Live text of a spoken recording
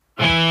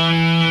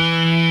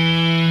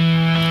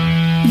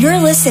You're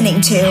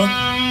listening to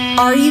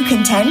Are You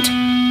Content?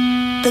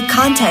 The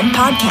Content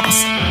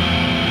Podcast.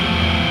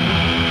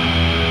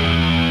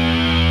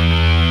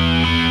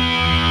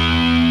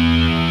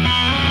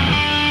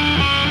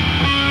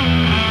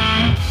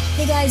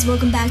 Hey guys,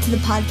 welcome back to the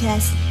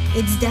podcast.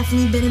 It's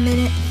definitely been a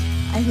minute.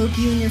 I hope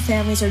you and your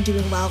families are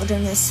doing well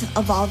during this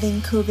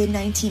evolving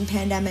COVID-19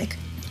 pandemic.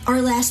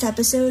 Our last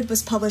episode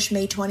was published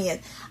May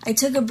 20th. I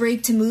took a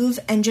break to move,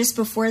 and just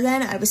before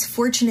then, I was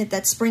fortunate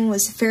that spring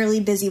was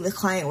fairly busy with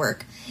client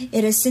work.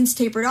 It has since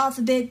tapered off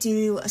a bit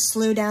due to a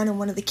slowdown in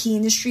one of the key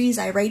industries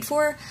I write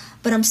for,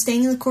 but I'm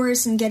staying the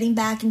course and getting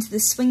back into the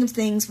swing of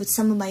things with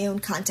some of my own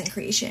content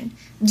creation.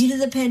 Due to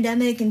the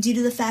pandemic and due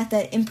to the fact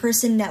that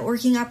in-person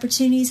networking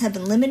opportunities have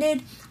been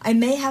limited, I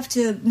may have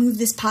to move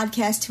this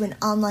podcast to an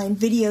online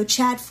video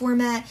chat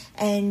format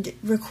and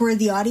record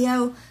the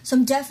audio, so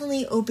I'm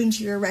definitely open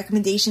to your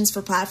recommendations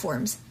for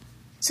platforms.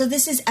 So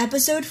this is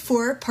episode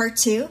 4, part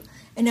 2,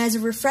 and as a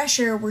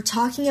refresher, we're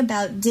talking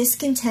about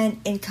discontent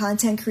in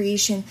content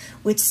creation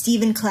with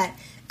Stephen Klett,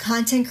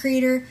 content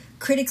creator,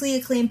 critically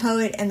acclaimed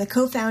poet, and the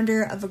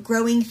co-founder of a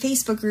growing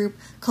Facebook group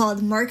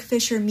called Mark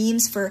Fisher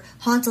Memes for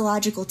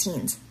Hauntological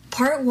Teens.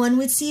 Part 1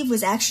 with Steve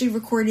was actually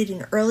recorded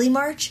in early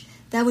March.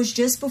 That was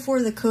just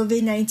before the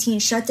COVID-19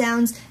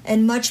 shutdowns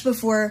and much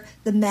before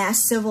the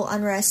mass civil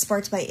unrest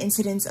sparked by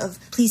incidents of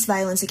police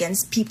violence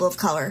against people of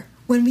color.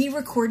 When we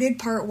recorded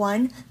part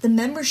 1, the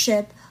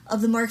membership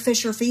of the Mark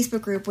Fisher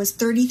Facebook group was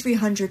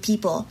 3,300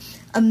 people.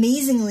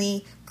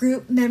 Amazingly,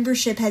 group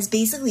membership has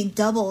basically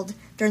doubled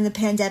during the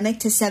pandemic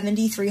to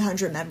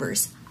 7,300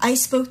 members. I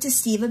spoke to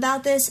Steve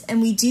about this,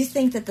 and we do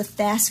think that the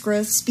fast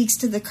growth speaks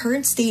to the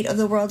current state of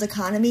the world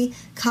economy,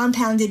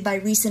 compounded by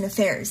recent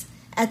affairs.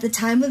 At the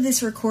time of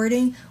this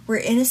recording, we're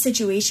in a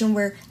situation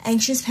where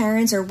anxious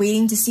parents are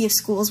waiting to see if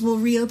schools will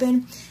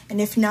reopen,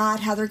 and if not,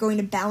 how they're going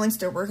to balance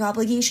their work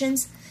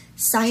obligations.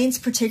 Science,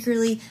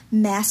 particularly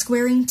mask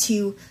wearing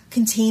to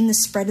contain the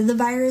spread of the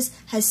virus,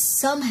 has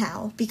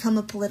somehow become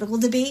a political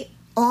debate,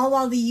 all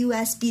while the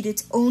U.S. beat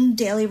its own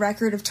daily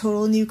record of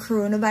total new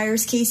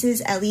coronavirus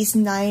cases at least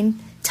 9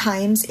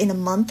 times in a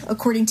month,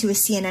 according to a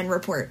CNN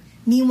report.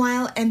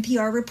 Meanwhile,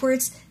 NPR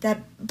reports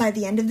that by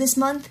the end of this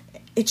month,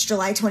 it's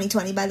July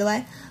 2020, by the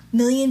way,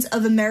 millions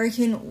of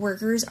American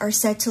workers are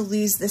set to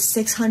lose the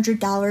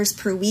 $600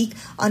 per week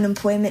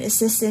unemployment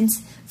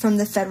assistance from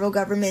the federal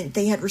government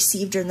they had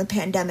received during the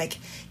pandemic.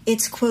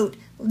 It's, quote,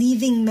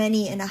 leaving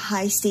many in a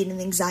high state of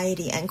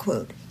anxiety, end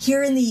quote.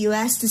 Here in the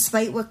U.S.,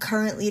 despite what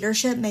current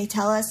leadership may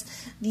tell us,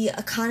 the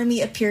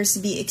economy appears to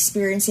be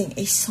experiencing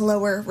a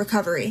slower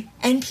recovery.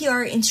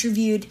 NPR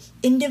interviewed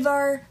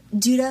Indivar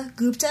Duda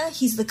Gupta.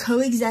 He's the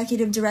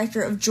co-executive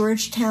director of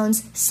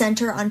Georgetown's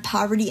Center on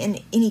Poverty and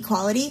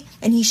Inequality,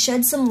 and he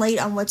shed some light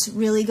on what's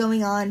really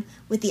going on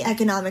with the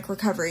economic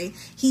recovery.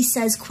 He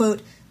says,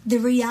 quote, the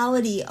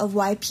reality of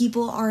why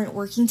people aren't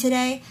working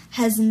today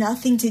has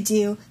nothing to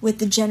do with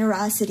the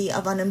generosity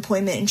of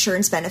unemployment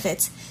insurance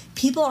benefits.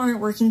 People aren't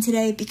working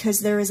today because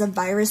there is a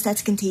virus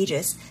that's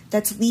contagious,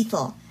 that's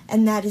lethal,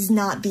 and that is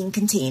not being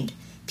contained.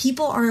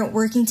 People aren't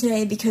working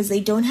today because they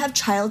don't have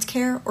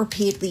childcare or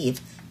paid leave.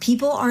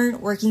 People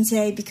aren't working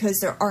today because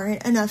there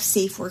aren't enough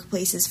safe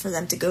workplaces for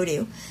them to go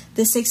to.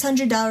 The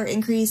 $600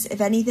 increase, if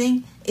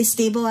anything, is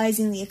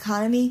stabilizing the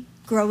economy,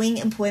 growing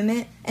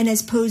employment, and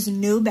has posed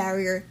no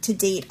barrier to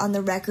date on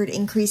the record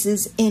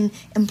increases in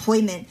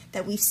employment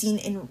that we've seen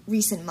in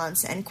recent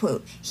months, end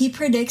quote. He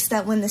predicts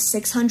that when the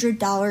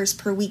 $600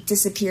 per week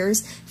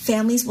disappears,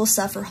 families will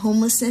suffer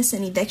homelessness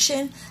and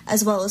eviction,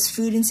 as well as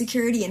food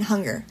insecurity and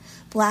hunger.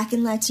 Black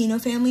and Latino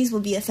families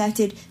will be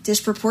affected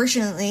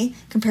disproportionately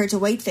compared to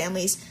white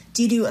families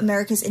due to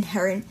America's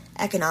inherent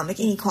economic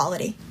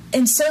inequality.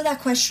 And so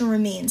that question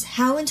remains,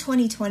 how in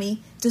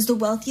 2020 does the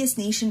wealthiest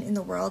nation in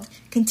the world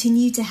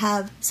continue to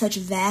have such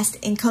vast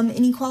income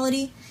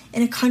inequality?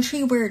 In a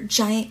country where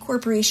giant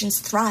corporations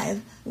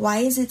thrive, why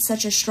is it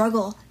such a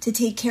struggle to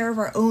take care of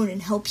our own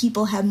and help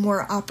people have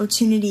more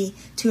opportunity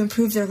to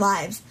improve their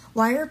lives?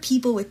 Why are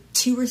people with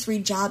 2 or 3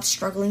 jobs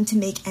struggling to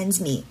make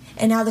ends meet?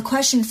 And now the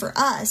question for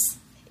us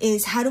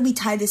is, how do we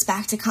tie this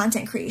back to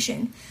content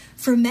creation?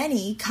 For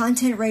many,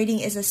 content writing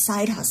is a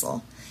side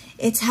hustle.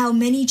 It's how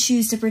many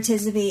choose to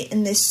participate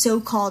in this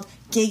so-called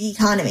gig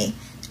economy.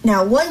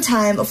 Now, one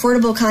time,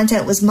 affordable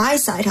content was my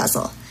side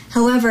hustle.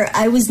 However,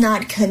 I was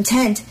not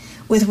content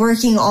with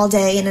working all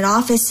day in an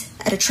office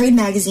at a trade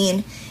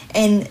magazine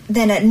and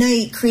then at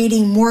night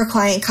creating more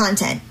client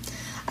content.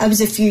 I was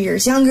a few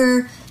years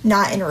younger,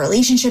 not in a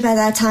relationship at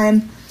that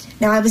time.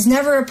 Now, I was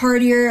never a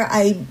partier.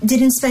 I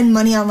didn't spend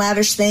money on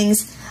lavish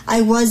things.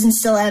 I was and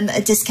still am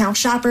a discount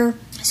shopper.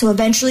 So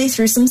eventually,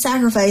 through some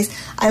sacrifice,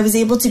 I was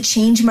able to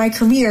change my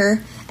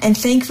career and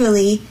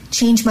thankfully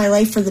change my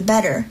life for the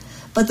better.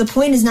 But the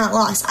point is not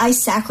lost. I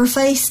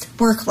sacrificed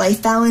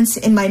work-life balance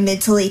in my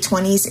mid to late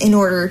 20s in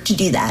order to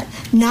do that.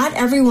 Not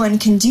everyone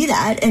can do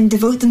that and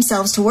devote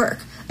themselves to work.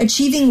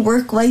 Achieving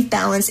work-life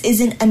balance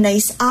isn't a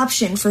nice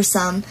option for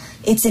some.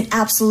 It's an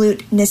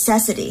absolute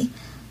necessity.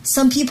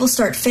 Some people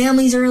start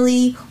families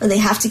early, or they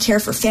have to care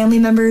for family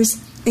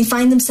members. They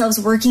find themselves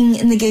working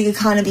in the gig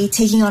economy,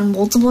 taking on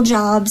multiple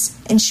jobs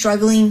and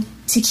struggling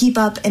to keep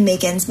up and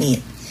make ends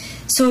meet.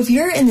 So if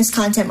you're in this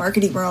content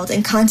marketing world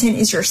and content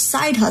is your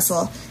side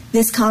hustle,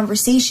 this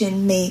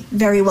conversation may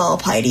very well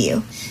apply to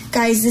you.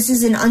 Guys, this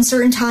is an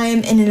uncertain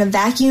time, and in a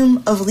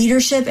vacuum of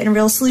leadership and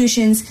real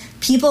solutions,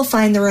 people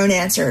find their own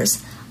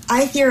answers.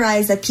 I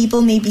theorize that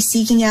people may be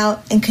seeking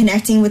out and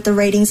connecting with the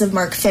writings of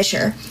Mark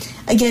Fisher.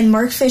 Again,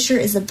 Mark Fisher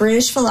is the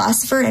British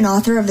philosopher and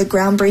author of the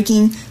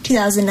groundbreaking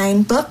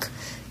 2009 book,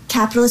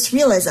 Capitalist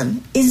Realism: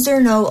 Is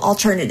There No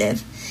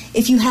Alternative?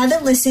 If you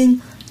haven't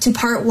listened to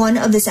part 1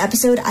 of this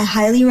episode, I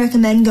highly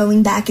recommend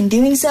going back and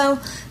doing so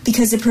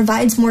because it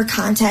provides more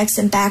context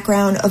and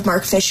background of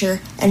Mark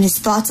Fisher and his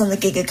thoughts on the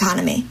gig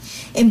economy.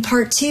 In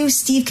part 2,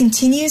 Steve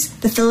continues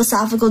the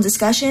philosophical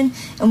discussion,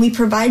 and we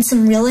provide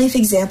some real-life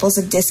examples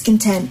of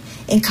discontent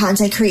in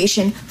content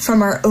creation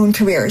from our own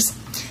careers.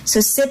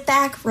 So sit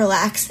back,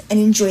 relax, and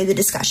enjoy the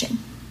discussion.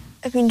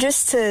 I mean,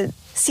 just to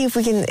see if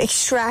we can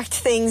extract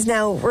things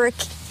now,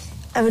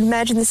 I would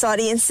imagine this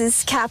audience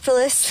is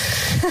capitalist.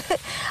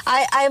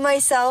 I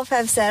myself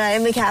have said I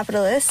am a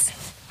capitalist,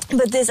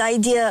 but this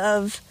idea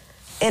of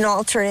an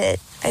alternate,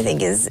 I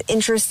think, is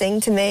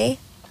interesting to me.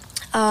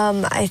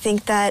 I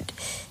think that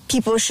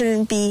people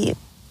shouldn't be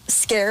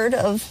scared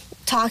of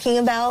talking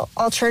about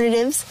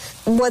alternatives,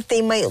 what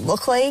they might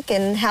look like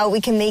and how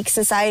we can make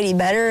society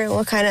better and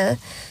what kind of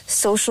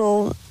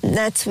social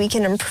nets we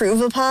can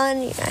improve upon.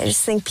 I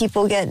just think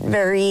people get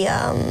very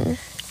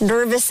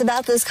nervous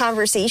about those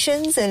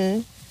conversations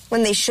and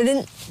when they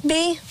shouldn't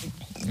be.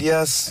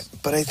 Yes,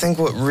 but I think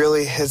what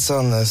really hits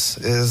on this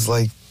is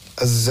like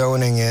a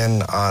zoning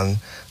in on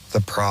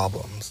the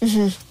problems.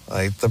 Mm-hmm.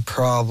 Like the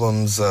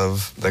problems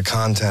of the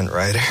content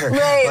writer.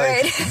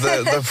 Right,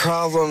 the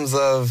problems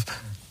of,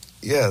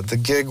 the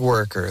gig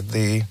worker,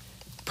 the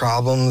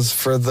problems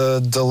for the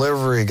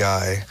delivery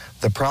guy,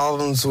 the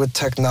problems with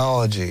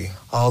technology,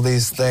 all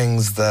these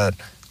things that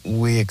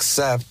we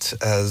accept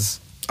as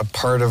a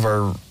part of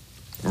our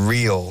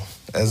real,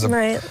 as a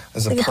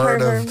like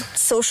part of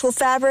social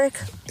fabric.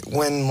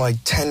 When like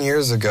 10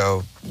 years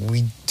ago,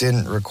 we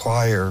didn't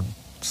require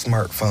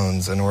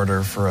smartphones in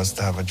order for us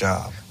to have a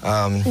job.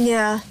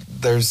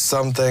 There's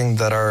something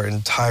that our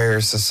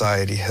entire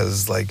society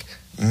has like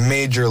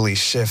majorly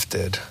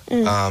shifted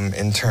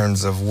in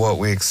terms of what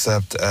we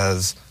accept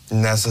as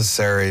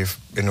necessary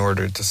in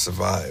order to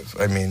survive.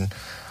 I mean,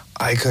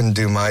 I couldn't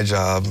do my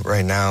job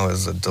right now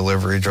as a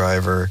delivery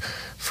driver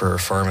for a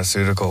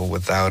pharmaceutical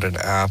without an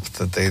app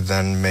that they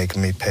then make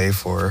me pay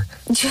for.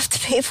 Do you have to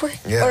pay for it?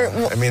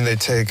 Yeah, I mean, they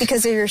take...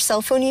 Because of your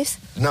cell phone use?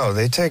 No,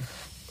 they take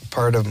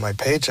part of my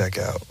paycheck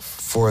out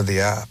for the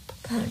app.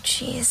 Oh,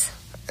 jeez.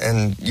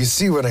 And you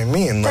see what I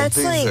mean? Like,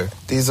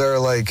 these are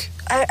like...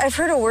 I've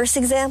heard a worse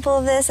example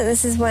of this, and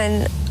this is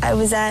when I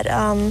was at...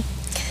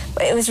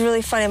 it was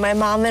really funny. My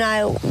mom and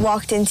I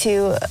walked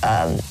into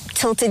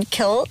Tilted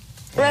Kilt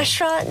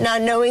restaurant,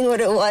 not knowing what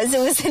it was. It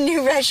was a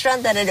new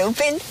restaurant that had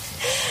opened.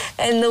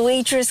 And the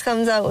waitress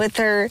comes out with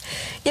her,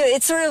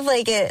 it's sort of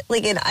like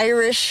an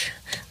Irish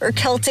or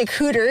Celtic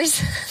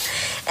Hooters.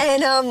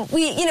 And my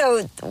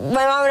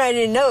mom and I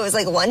didn't know it was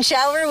like lunch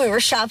hour. We were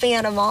shopping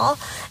at a mall,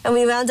 and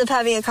we wound up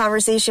having a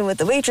conversation with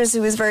the waitress,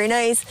 who was very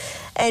nice.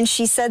 And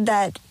she said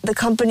that the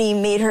company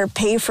made her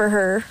pay for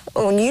her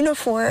own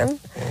uniform.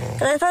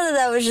 And I thought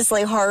that was just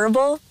like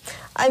horrible.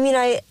 I mean,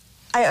 I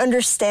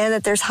understand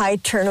that there's high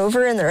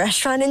turnover in the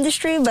restaurant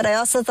industry, but I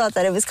also thought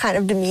that it was kind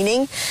of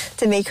demeaning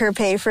to make her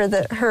pay for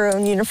her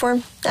own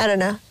uniform. I don't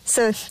know.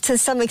 So to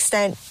some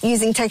extent,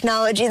 using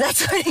technology,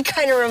 that's what it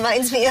kind of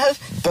reminds me of.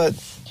 But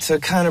to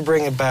kind of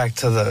bring it back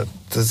to the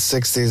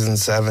 60s and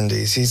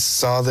 70s, he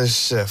saw this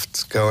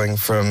shift going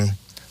from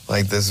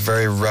like this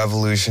very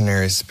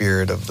revolutionary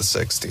spirit of the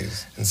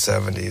 60s and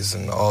 70s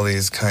and all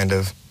these kind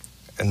of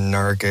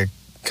anarchic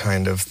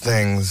kind of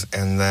things,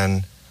 and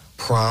then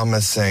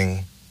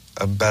promising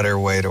a better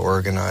way to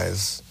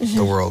organize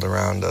the world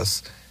around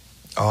us.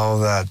 All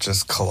of that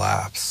just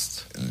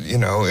collapsed.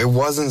 It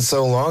wasn't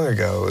so long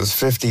ago. It was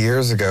 50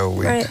 years ago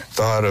we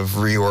thought of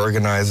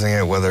reorganizing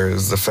it, whether it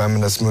was the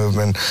feminist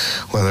movement,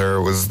 whether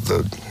it was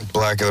the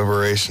Black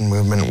Liberation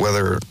movement,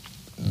 whatever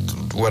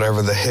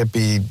the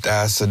hippie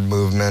acid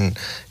movement.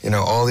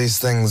 All these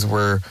things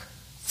were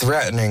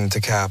threatening to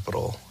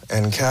capital.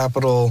 And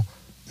capital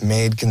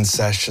made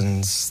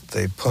concessions.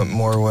 They put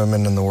more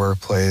women in the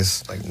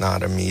workplace, like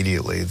not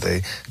immediately.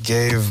 They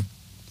gave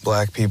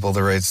black people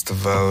the rights to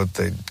vote.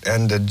 They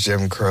ended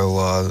Jim Crow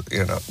law,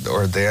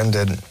 or they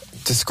ended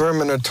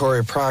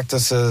discriminatory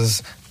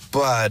practices,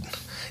 but,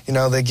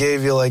 they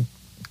gave you like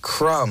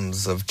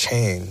crumbs of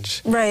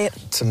change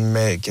to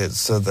make it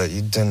so that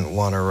you didn't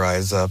want to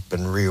rise up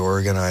and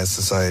reorganize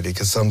society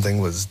because something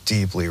was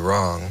deeply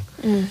wrong.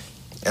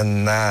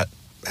 And that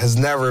has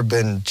never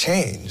been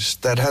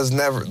changed. That has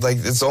never,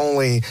 it's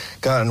only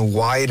gotten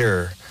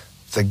wider,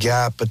 the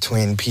gap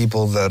between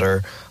people that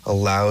are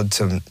allowed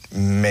to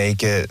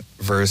make it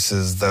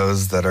versus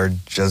those that are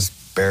just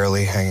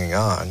barely hanging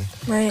on.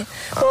 Right.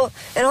 Well,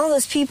 and all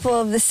those people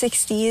of the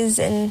 60s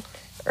and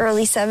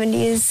early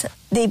 70s,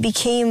 they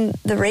became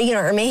the Reagan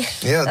Army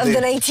of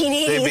the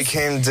 1980s. They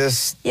became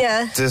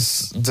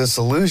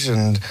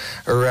disillusioned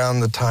around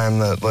the time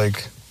that,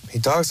 like, he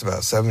talks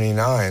about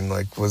 79,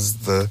 like, was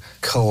the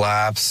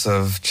collapse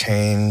of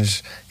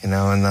change, you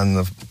know, and then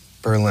the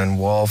Berlin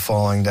Wall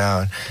falling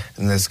down,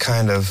 and this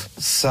kind of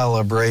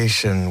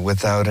celebration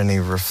without any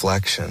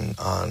reflection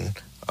on,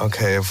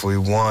 okay, if we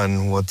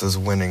won, what does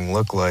winning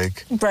look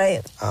like?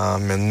 Right.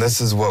 And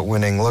this is what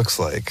winning looks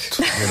like,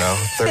 you know,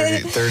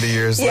 30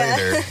 years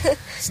later.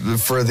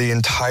 For the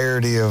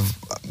entirety of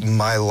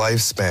my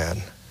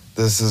lifespan,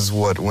 this is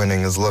what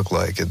winning has looked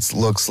like. It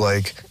looks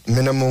like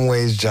minimum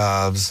wage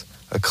jobs,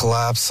 a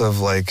collapse of,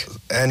 like,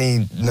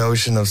 any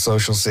notion of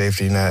social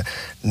safety net,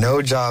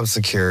 no job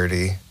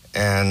security,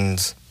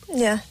 and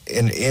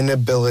an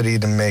inability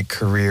to make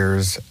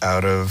careers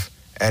out of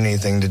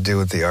anything to do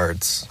with the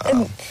arts.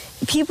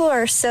 People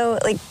are so,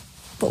 like,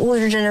 the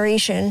older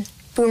generation,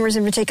 boomers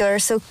in particular, are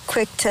so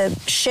quick to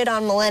shit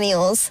on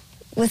millennials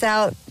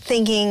without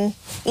thinking,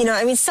 you know,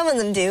 I mean, some of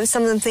them do.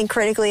 Some of them think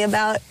critically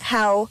about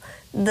how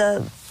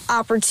the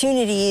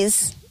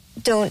opportunities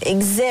don't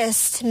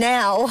exist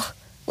now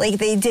like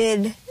they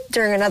did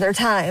during another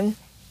time.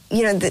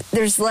 You know,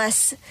 there's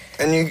less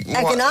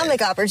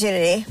economic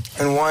opportunity.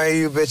 And why are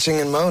you bitching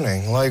and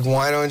moaning? Like,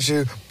 why don't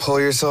you pull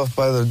yourself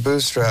by the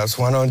bootstraps?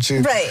 Why don't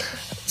you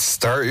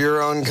start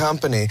your own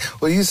company?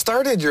 Well, you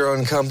started your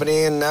own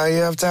company, and now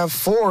you have to have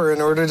 4 in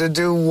order to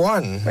do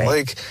 1.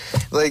 Like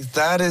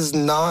that is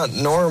not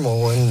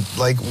normal, and,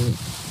 like,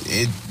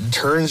 it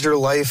turns your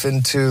life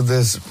into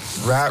this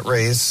rat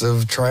race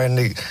of trying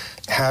to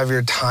have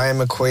your time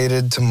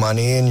equated to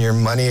money and your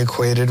money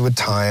equated with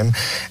time,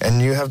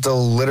 and you have to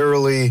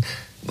literally,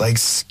 like,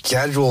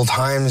 schedule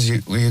times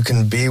you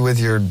can be with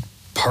your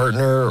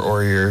partner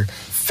or your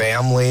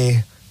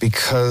family,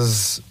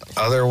 because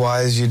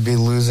otherwise you'd be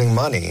losing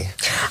money.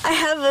 I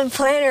have a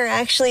planner,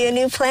 actually, a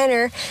new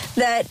planner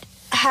that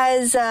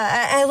has,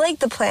 I like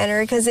the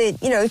planner because it,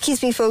 you know, it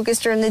keeps me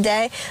focused during the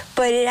day,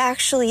 but it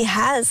actually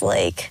has,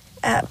 like,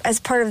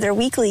 as part of their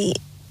weekly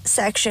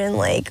section,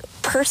 like,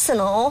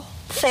 personal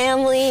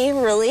family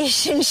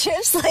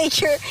relationships.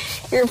 Like, you're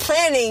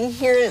planning,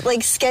 you're, like,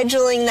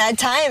 scheduling that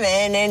time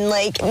in and,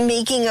 like,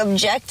 making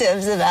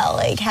objectives about,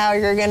 like, how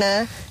you're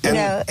gonna, you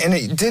know. And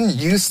it didn't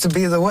used to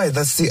be the way.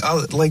 That's the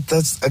other, like,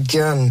 that's,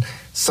 again,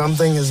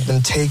 something has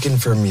been taken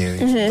from you.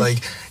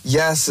 Like,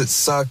 yes, it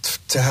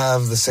sucked to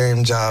have the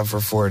same job for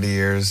 40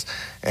 years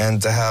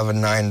and to have a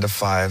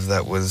 9-to-5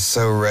 that was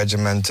so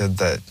regimented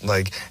that,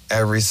 like,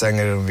 every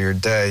second of your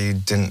day you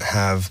didn't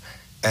have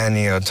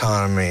any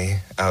autonomy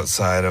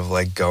outside of,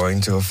 like,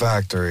 going to a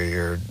factory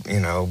or,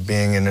 you know,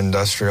 being an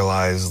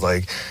industrialized,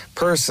 like,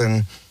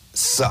 person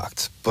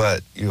sucked.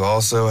 But you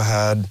also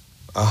had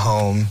a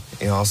home,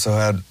 you also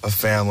had a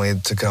family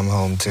to come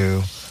home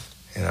to,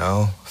 you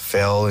know,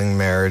 failing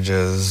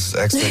marriages,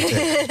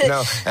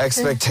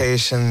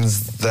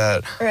 expectations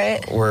that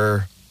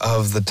were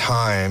of the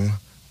time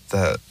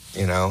that,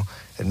 you know,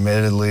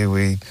 admittedly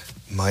we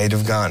might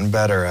have gotten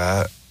better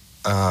at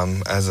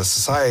as a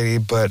society,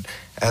 but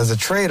as a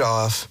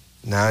trade-off,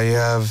 now you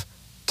have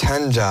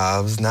 10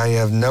 jobs, now you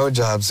have no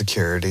job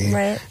security,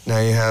 now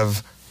you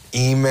have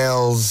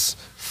emails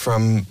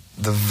from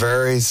the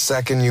very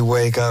second you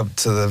wake up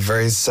to the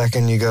very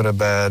second you go to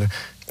bed,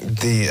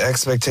 the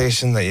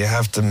expectation that you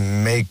have to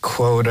make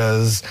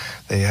quotas,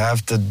 that you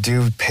have to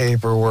do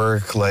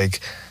paperwork, like,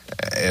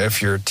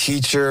 if you're a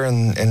teacher,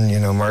 and you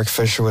know, Mark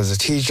Fisher was a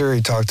teacher, he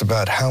talked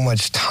about how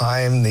much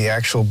time the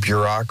actual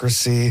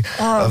bureaucracy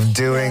of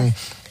doing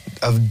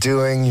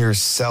your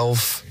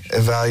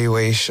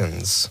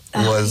self-evaluations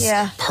was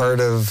part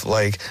of,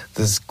 like,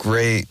 this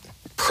great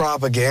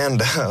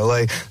propaganda,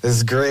 like,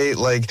 this great,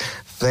 like,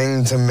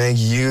 thing to make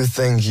you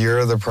think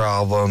you're the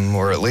problem,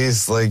 or at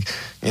least, like,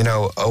 you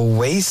know, a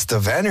waste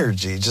of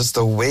energy, just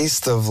a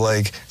waste of,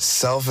 like,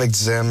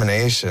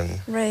 self-examination.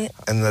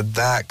 And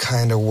that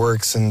kind of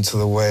works into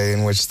the way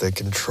in which they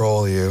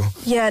control you.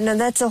 Yeah, no,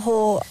 that's a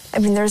whole, I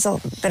mean, there's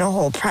been a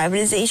whole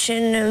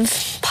privatization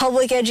of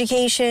public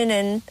education,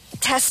 and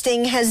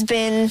testing has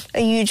been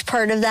a huge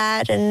part of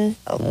that. And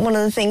one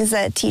of the things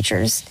that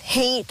teachers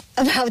hate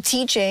about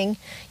teaching,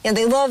 you know,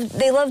 they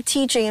love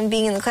teaching and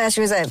being in the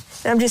classrooms.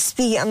 I'm just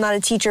speaking, I'm not a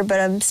teacher, but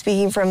I'm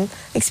speaking from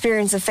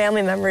experience of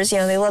family members. You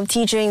know, they love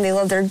teaching, they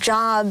love their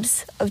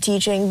jobs of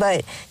teaching,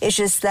 but it's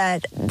just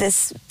that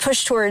this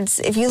push towards,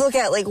 if you look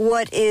at, like,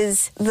 what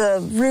is the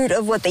root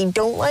of what they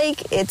don't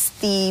like, it's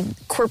the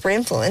corporate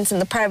influence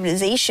and the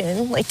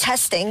privatization, like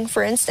testing,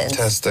 for instance.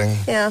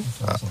 Yeah.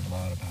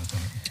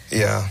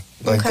 Yeah,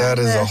 like, that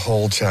is a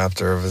whole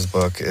chapter of his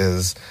book,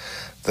 is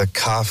the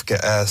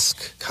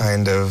Kafkaesque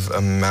kind of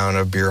amount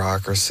of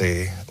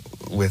bureaucracy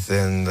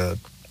within the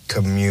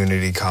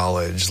community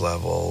college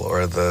level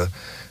or the,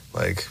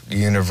 like,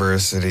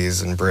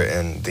 universities in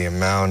Britain, the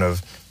amount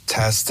of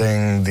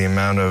testing, the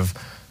amount of,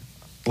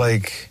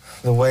 like,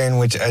 the way in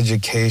which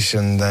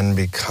education then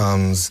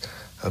becomes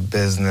a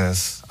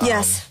business.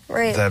 Yes,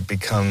 right. That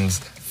becomes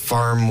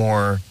far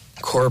more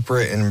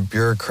corporate and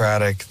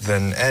bureaucratic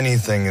than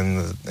anything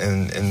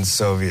in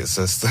Soviet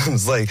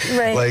systems. Like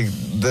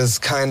this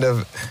kind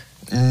of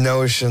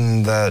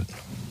notion that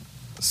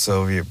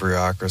Soviet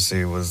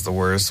bureaucracy was the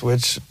worst,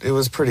 which it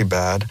was pretty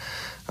bad,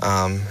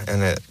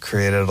 and it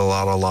created a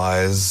lot of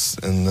lies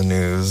in the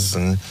news,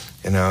 and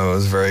it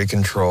was very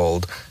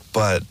controlled.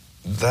 But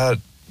that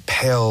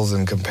pales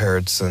in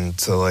comparison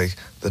to like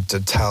the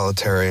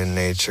totalitarian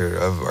nature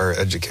of our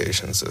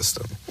education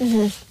system.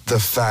 The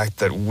fact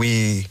that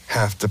we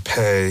have to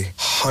pay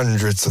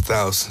hundreds of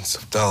thousands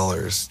of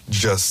dollars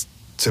just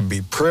to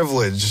be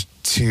privileged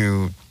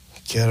to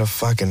get a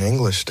fucking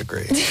English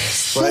degree.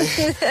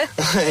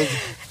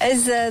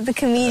 As the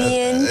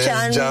comedian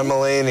John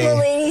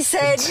Mulaney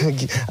said,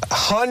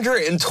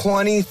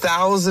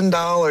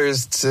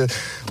 $120,000 to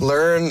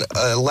learn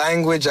a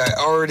language I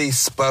already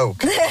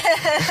spoke.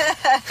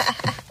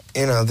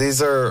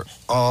 These are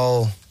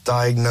all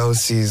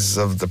diagnoses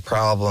of the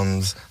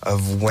problems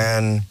of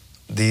when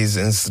these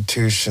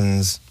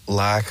institutions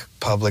lack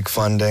public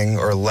funding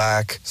or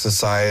lack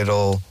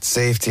societal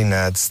safety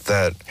nets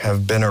that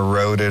have been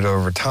eroded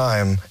over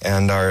time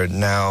and are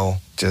now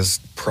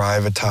just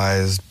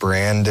privatized,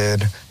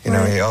 branded.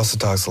 He also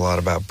talks a lot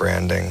about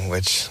branding,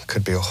 which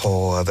could be a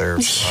whole other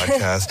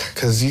podcast,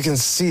 because you can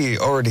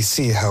already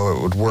see how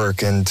it would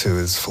work into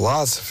his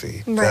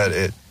philosophy, that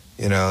it,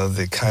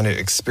 the kind of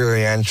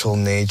experiential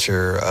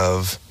nature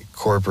of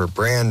corporate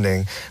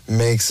branding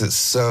makes it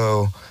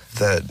so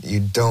that you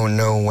don't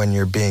know when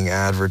you're being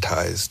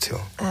advertised to.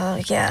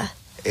 Oh, yeah.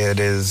 It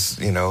is,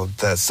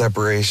 that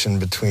separation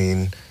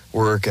between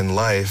work and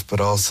life, but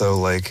also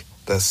like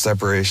the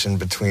separation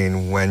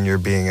between when you're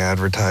being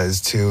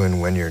advertised to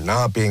and when you're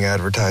not being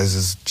advertised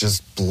is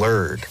just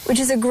blurred. Which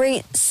is a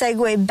great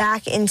segue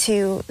back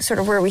into sort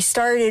of where we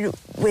started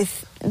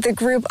with the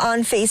group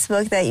on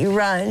Facebook that you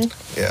run.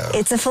 Yeah.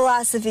 It's a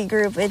philosophy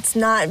group. It's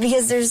not,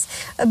 because there's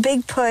a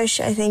big push,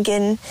 I think,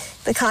 in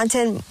the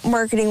content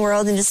marketing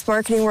world and just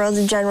marketing world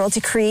in general to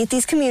create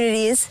these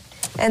communities.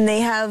 And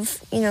they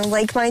have,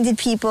 like-minded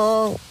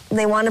people.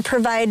 They want to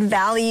provide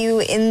value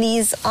in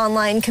these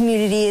online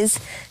communities.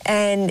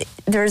 And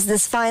there's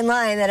this fine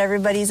line that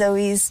everybody's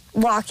always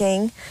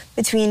walking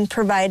between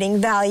providing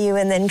value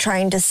and then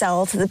trying to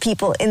sell to the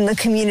people in the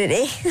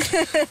community.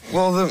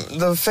 Well,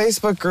 the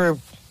Facebook group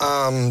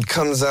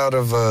comes out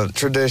of a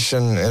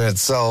tradition in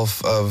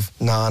itself of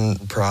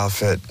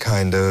non-profit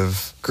kind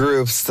of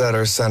groups that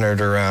are centered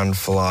around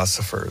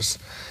philosophers.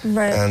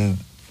 Right. And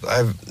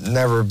I've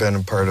never been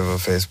a part of a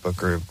Facebook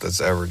group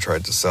that's ever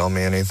tried to sell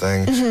me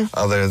anything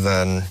other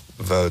than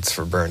votes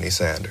for Bernie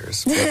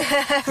Sanders.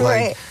 But,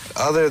 right.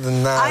 Other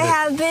than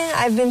that...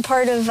 I've been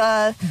part of,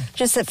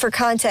 just for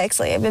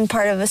context, I've been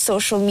part of a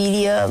social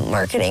media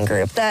marketing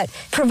group that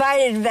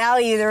provided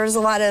value. There was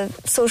a lot of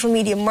social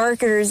media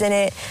marketers in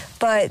it,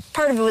 but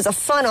part of it was a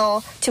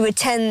funnel to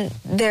attend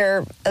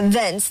their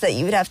events that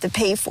you would have to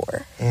pay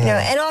for.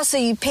 And also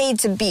you paid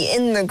to be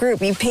in the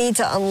group. You paid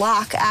to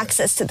unlock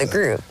access to the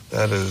group.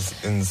 That is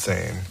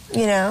insane.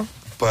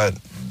 But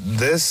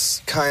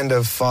this kind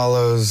of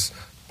follows,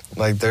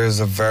 there's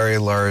a very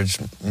large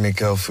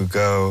Michel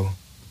Foucault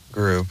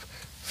group,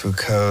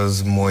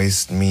 Foucault's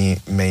Moist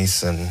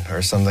Mason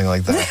or something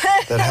like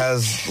that, that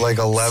has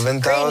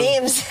 11,000. Great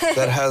names.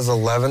 That has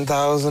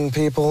 11,000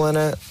 people in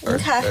it, or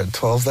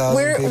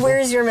 12,000 people. Where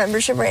is your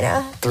membership right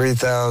now?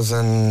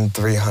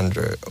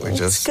 3,300.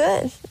 That's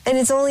good, and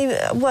it's only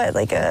what,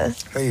 a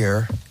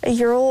year. A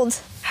year old.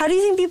 How do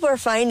you think people are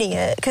finding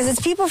it? Because it's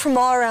people from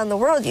all around the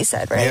world, you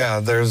said, right? Yeah,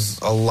 there's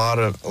a lot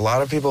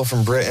of people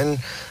from Britain.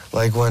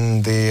 Like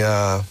when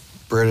the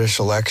British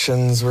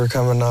elections were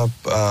coming up,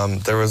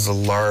 there was a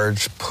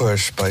large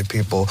push by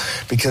people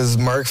because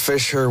Mark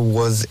Fisher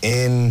was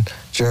in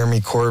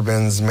Jeremy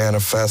Corbyn's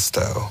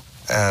manifesto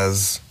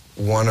as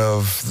one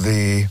of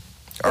the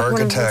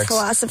architects. One of the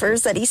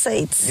philosophers that he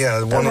cites.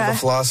 Yeah, one of the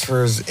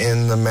philosophers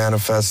in the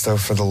manifesto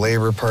for the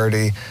Labour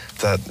Party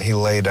that he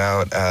laid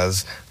out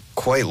as,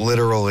 quite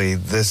literally,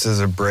 this is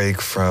a break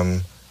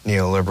from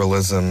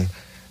neoliberalism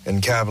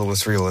and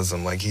capitalist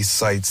realism. He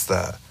cites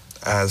that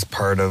as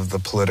part of the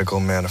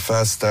political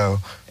manifesto.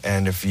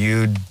 And if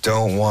you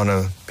don't want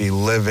to be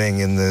living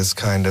in this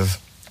kind of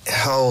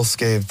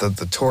hellscape that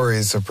the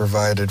Tories have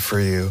provided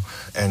for you,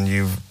 and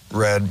you've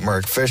read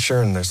Mark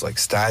Fisher, and there's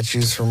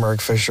statues for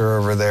Mark Fisher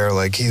over there,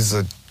 he's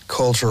a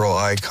cultural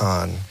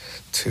icon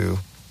to,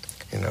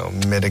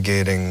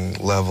 mitigating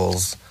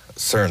levels,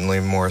 certainly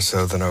more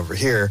so than over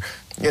here,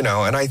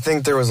 and I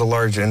think there was a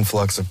large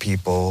influx of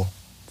people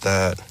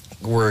that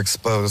were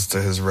exposed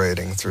to his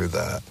writing through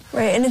that.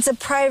 Right, and it's a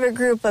private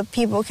group, but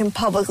people can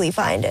publicly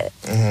find it.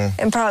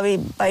 And probably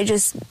by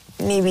just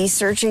maybe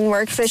searching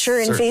Mark Fisher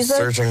in Facebook?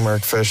 Searching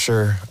Mark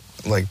Fisher,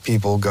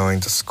 people going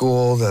to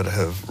school that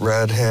have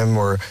read him,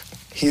 or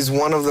he's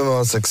one of the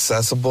most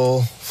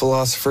accessible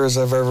philosophers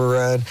I've ever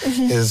read.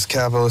 His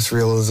capitalist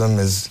realism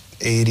is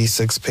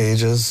 86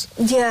 pages.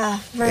 Yeah,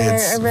 right.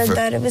 I read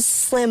that. It was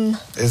slim.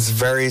 It's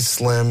very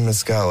slim.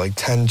 It's got like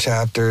 10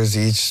 chapters.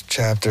 Each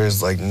chapter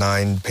is like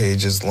 9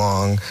 pages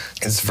long.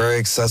 It's very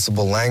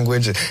accessible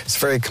language. It's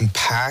very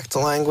compact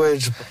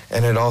language.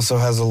 And it also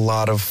has a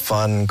lot of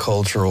fun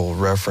cultural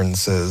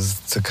references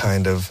to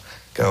kind of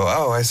go,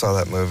 oh, I saw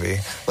that movie.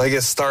 Like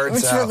it starts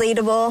It's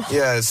relatable.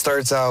 Yeah, it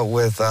starts out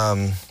with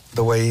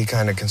the way he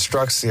kind of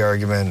constructs the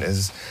argument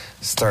is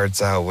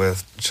starts out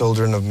with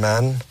Children of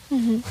Men.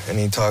 And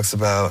he talks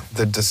about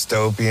the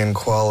dystopian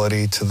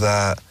quality to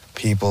that,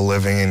 people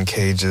living in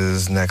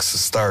cages next to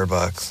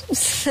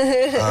Starbucks,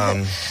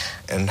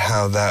 and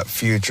how that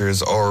future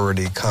has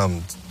already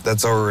come.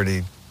 That's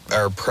already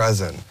our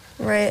present.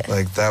 Right.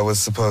 Like that was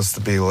supposed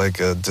to be like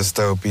a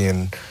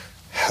dystopian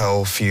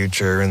hell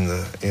future in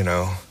the,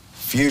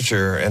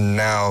 future, and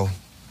now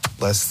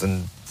less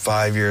than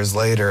 5 years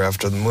later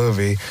after the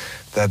movie,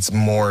 that's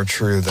more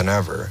true than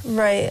ever.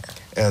 Right.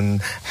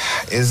 And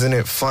isn't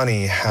it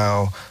funny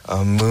how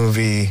a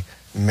movie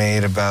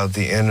made about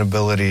the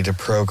inability to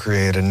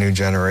procreate a new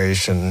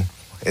generation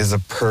is a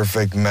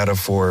perfect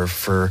metaphor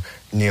for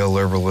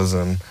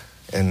neoliberalism,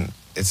 and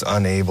it's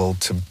unable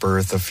to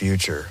birth a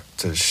future,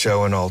 to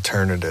show an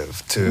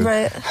alternative, to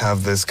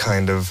have this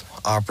kind of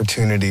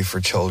opportunity for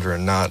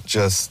children, not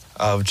just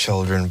of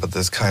children, but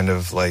this kind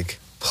of like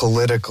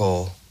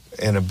political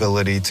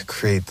inability to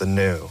create the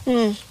new.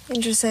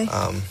 Interesting.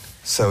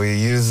 So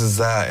he uses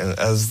that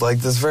as like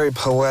this very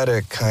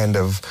poetic kind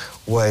of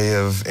way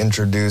of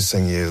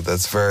introducing you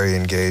that's very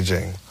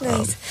engaging.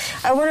 Nice.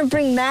 I want to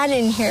bring Matt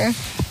in here.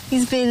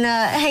 He's been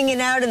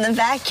hanging out in the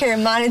back here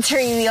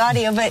monitoring the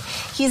audio, but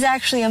he's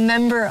actually a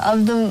member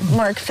of the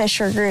Mark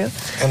Fisher group.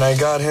 And I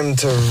got him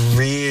to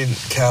read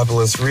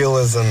Capitalist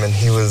Realism, and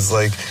he was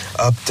like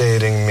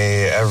updating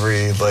me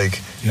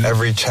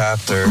every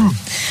chapter.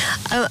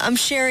 I'm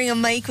sharing a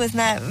mic with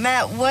Matt.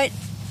 Matt, what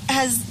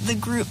has the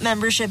group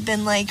membership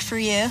been like for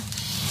you?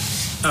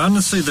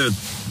 Honestly, they're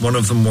one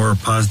of the more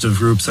positive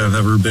groups I've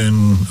ever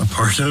been a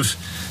part of.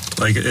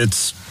 Like,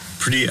 it's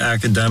pretty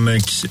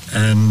academic,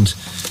 and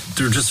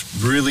they're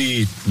just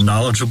really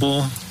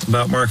knowledgeable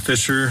about Mark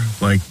Fisher.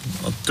 Like,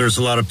 there's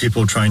a lot of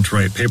people trying to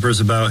write papers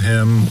about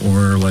him,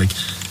 or like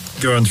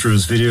going through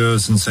his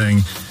videos and saying,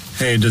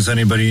 hey, does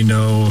anybody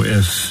know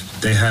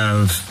if they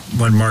have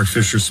when Mark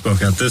Fisher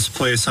spoke at this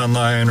place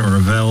online or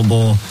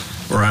available,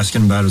 or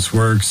asking about his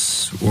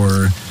works,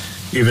 or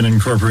even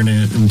incorporating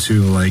it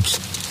into like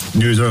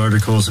news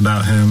articles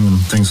about him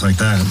and things like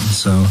that.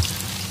 So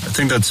I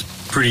think that's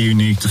pretty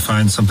unique to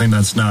find something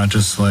that's not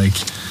just like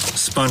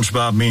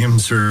SpongeBob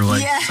memes or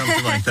like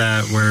something like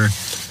that, where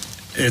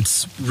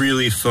it's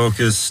really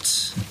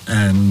focused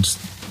and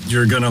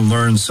you're going to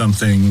learn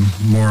something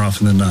more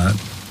often than not.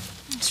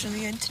 It's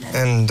really good to know.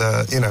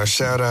 And,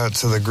 shout out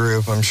to the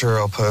group. I'm sure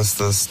I'll post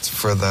this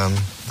for them.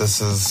 This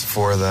is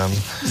for them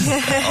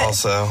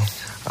also.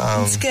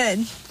 It's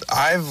good.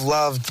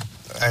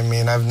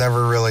 I've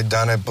never really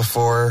done it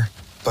before,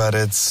 but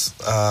it's,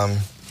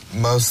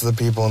 most of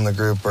the people in the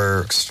group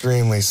are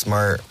extremely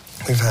smart.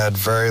 We've had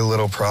very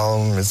little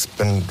problem. It's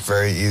been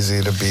very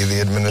easy to be the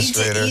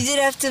administrator. You did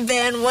have to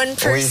ban one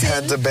person? We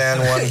had to ban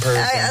one person.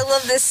 I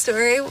love this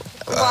story.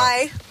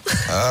 Why?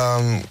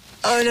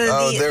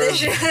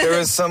 There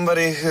was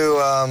somebody who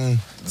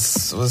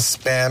was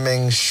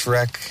spamming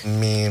Shrek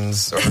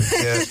memes or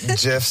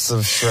GIFs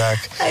of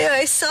Shrek.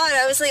 I saw it.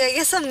 I was like, I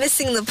guess I'm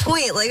missing the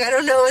point. Like, I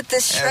don't know what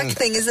this Shrek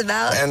thing is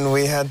about. And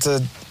we had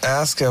to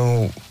ask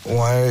him,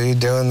 why are you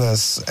doing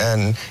this?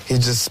 And he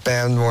just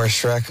spammed more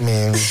Shrek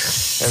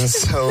memes. And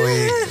so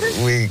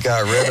we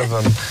got rid of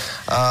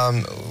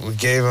him. We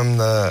gave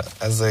him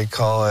as they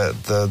call it,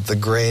 the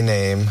gray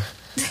name.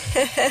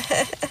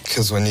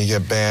 Because when you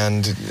get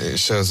banned, it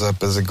shows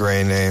up as a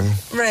gray name.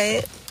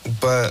 Right.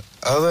 But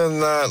other than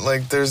that,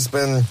 like, there's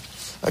been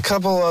a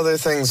couple other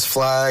things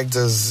flagged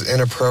as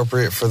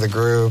inappropriate for the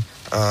group,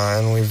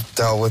 and we've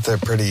dealt with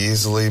it pretty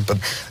easily. But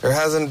there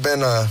hasn't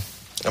been a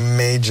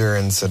major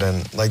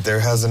incident. Like,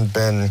 there hasn't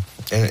been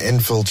an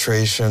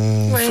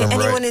infiltration. Right.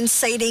 Anyone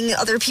inciting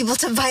other people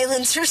to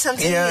violence or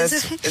something? Yeah,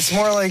 it's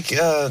more like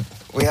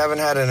we haven't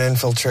had an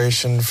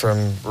infiltration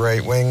from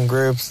right-wing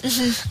groups,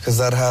 because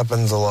that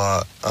happens a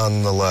lot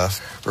on the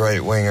left.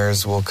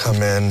 Right-wingers will come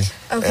in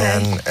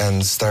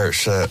and start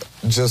shit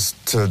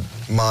just to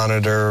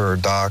monitor or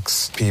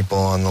dox people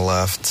on the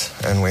left,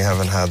 and we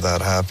haven't had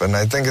that happen.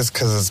 I think it's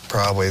because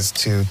it's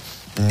too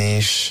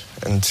niche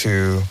and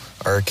too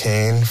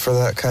arcane for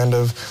that kind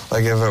of,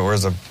 like, if it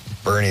was a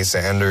Bernie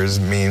Sanders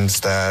meme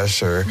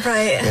stash or,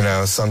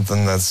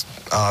 something that's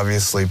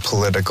obviously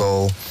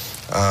political,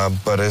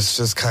 but it's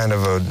just kind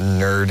of a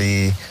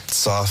nerdy,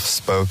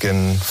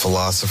 soft-spoken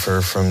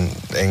philosopher from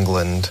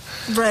England.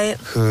 Right.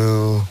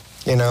 Who,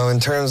 in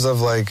terms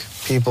of, like,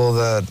 people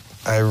that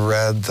I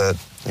read that,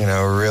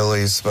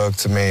 really spoke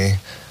to me,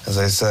 as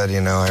I said,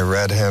 I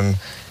read him,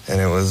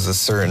 and it was a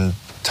certain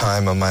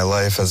time of my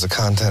life as a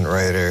content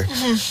writer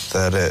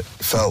that it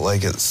felt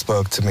like it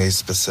spoke to me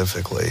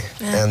specifically.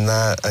 And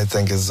that, I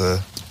think, is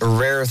a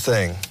rare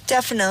thing.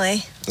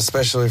 Definitely.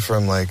 Especially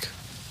from, like,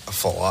 a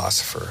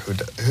philosopher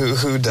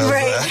who does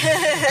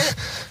that.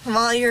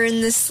 While you're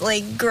in this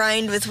like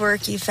grind with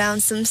work, you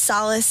found some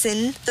solace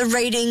in the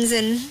writings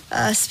and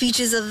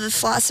speeches of the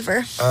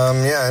philosopher.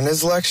 Yeah, and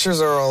his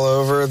lectures are all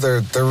over.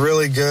 They're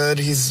really good.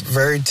 He's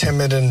very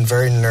timid and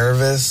very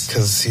nervous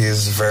because he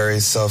is very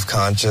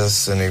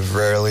self-conscious and he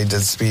rarely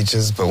did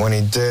speeches. But when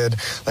he did,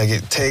 like,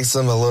 it takes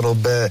him a little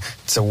bit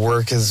to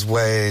work his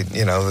way,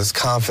 this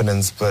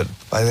confidence. But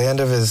by the end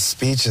of his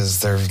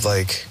speeches, they're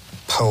like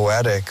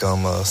poetic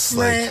almost,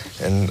 like,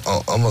 and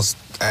almost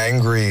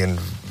angry and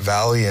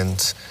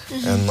valiant,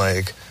 and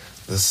like,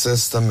 the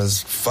system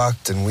is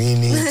fucked and we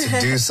need to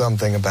do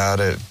something about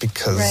it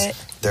because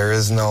there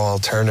is no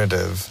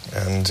alternative.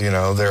 And,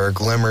 there are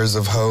glimmers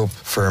of hope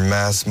for a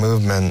mass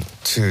movement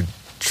to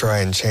try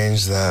and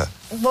change that.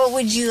 What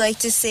would you like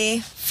to see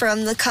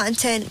from the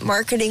content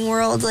marketing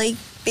world, like,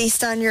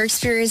 based on your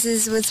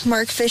experiences with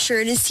Mark Fisher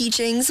and his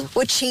teachings?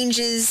 What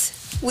changes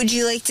would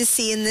you like to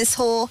see in this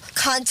whole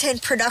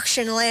content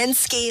production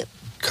landscape?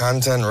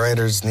 Content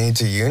writers need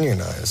to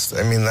unionize.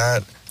 I mean,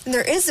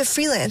 there is a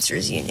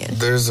freelancers union.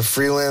 There's a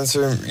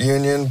freelancer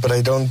union, but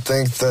I don't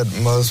think that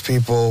most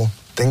people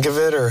think of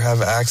it or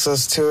have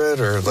access to it,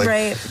 or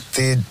like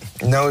the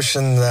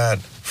notion that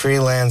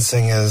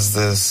freelancing is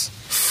this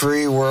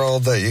free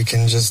world that you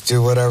can just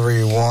do whatever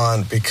you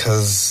want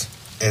because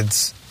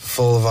it's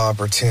full of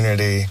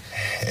opportunity.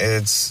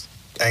 It's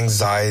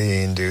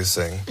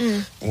anxiety-inducing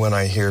when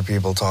I hear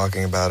people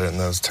talking about it in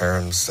those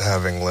terms,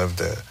 having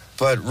lived it.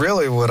 But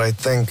really what I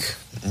think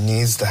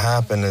needs to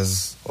happen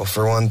is, well,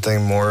 for one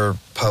thing, more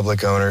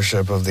public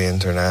ownership of the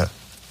internet.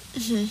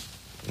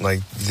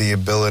 Like the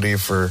ability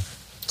for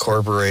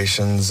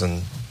corporations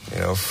and,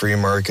 free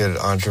market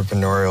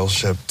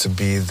entrepreneurship to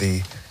be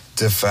the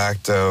de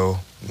facto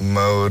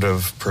mode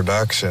of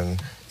production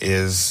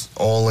is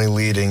only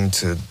leading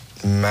to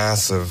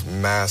massive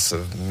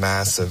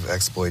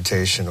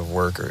exploitation of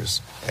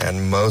workers.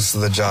 And most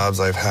of the jobs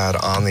I've had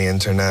on the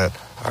internet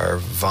are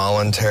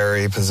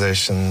voluntary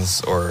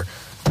positions or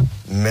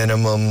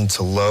minimum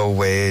to low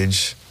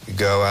wage. You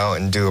go out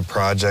and do a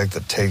project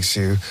that takes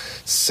you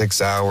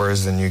 6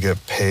 hours and you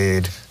get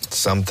paid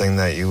something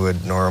that you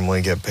would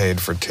normally get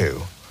paid for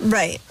 2.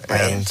 Right.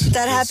 And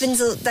that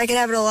can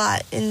happen a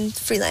lot in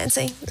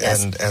freelancing.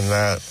 Yes. And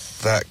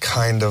that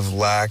kind of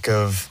lack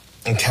of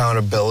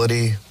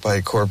accountability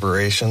by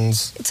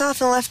corporations. It's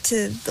often left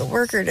to the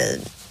worker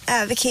to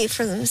advocate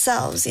for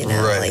themselves,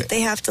 like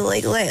they have to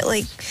like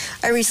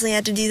I recently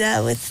had to do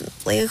that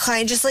with like a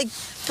client, just like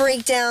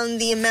break down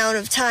the amount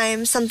of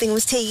time something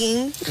was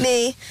taking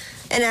me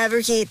and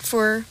advocate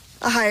for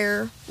a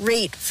higher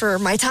rate for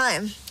my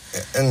time.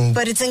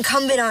 But it's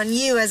incumbent on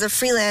you as a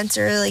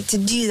freelancer, like, to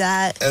do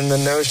that. And the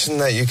notion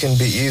that you can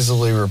be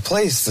easily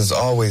replaced is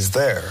always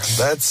there.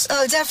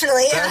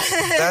 Definitely.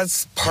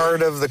 That's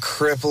part of the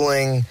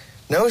crippling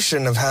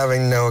notion of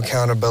having no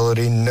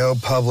accountability, no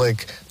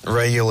public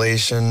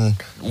regulation.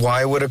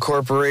 Why would a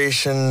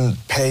corporation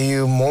pay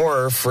you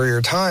more for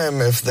your time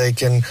if they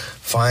can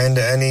find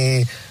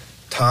any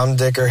Tom,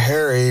 Dick, or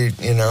Harry,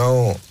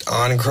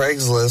 on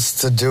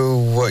Craigslist to do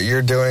what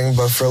you're doing,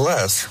 but for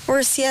less?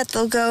 Worse yet,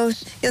 they'll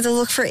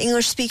look for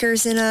English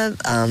speakers in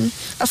a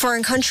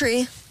foreign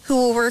country who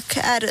will work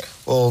at a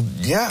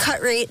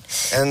cut rate.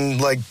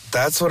 And,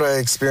 that's what I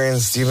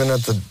experienced even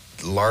at the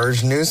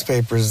large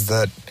newspapers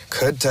that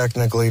could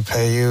technically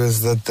pay you,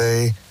 is that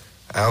they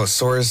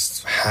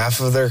outsourced half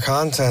of their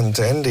content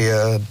to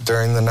India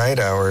during the night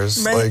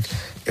hours. Right.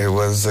 It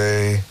was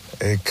a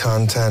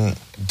content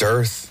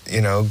dearth,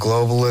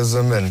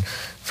 globalism and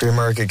free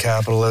market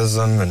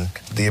capitalism and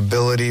the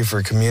ability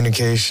for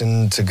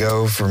communication to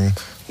go from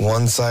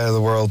one side of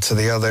the world to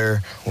the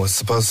other was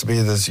supposed to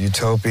be this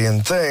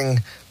utopian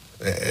thing.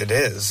 It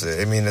is.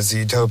 I mean, it's a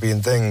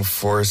utopian thing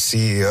for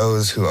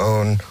CEOs who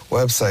own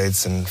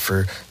websites and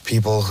for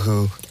people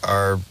who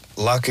are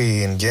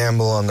lucky and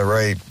gamble on the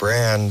right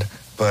brand.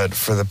 But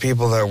for the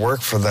people that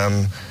work for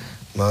them,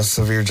 most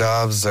of your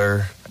jobs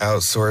are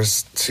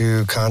outsourced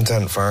to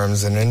content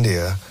farms in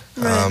India.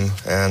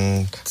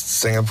 And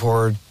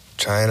Singapore,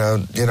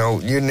 China,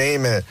 you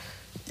name it,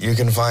 you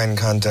can find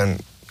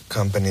content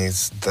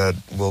companies that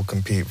will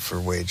compete for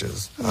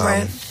wages.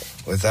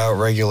 Without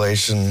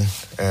regulation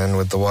and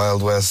with the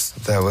Wild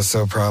West that was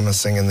so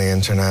promising in the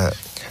internet,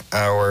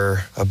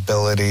 our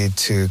ability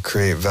to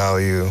create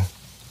value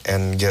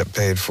and get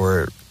paid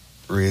for it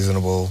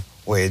reasonable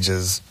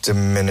wages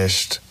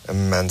diminished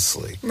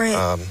immensely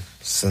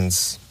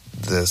since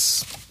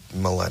this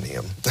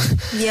millennium.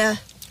 Yeah.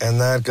 And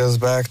that goes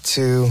back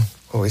to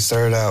what we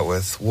started out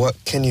with.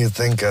 What can you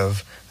think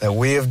of that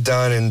we have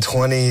done in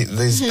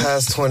these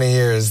past 20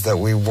 years that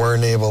we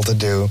weren't able to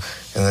do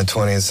in the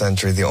 20th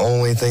century? The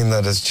only thing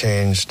that has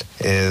changed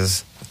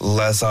is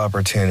less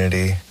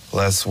opportunity,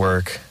 less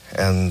work,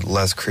 and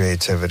less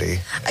creativity.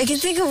 I can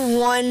think of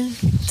one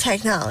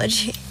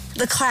technology,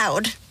 the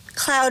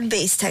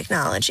cloud-based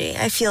technology.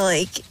 I feel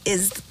like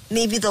is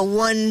maybe the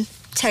one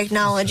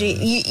technology.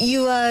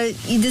 You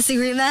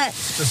disagree, Matt?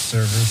 It's just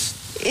servers.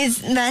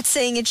 Is Matt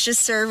saying it's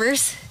just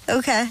servers?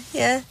 Okay,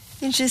 yeah.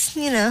 It's just,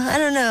 I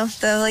don't know,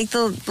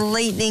 the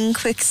lightning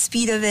quick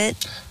speed of it.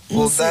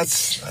 Well,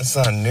 that's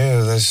not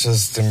new. That's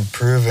just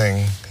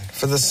improving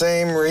for the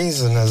same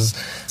reason as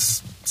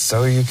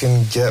so you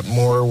can get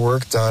more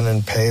work done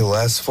and pay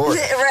less for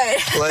it. Right.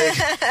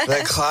 Like,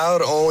 the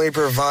cloud only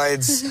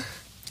provides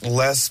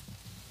less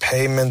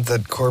payment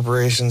that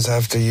corporations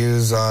have to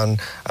use on,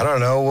 I don't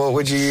know, what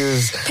would you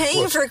use?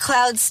 Paying for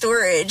cloud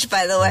storage,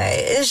 by the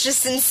way, is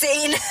just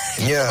insane.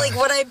 Yeah. Like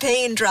what I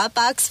pay in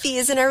Dropbox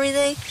fees and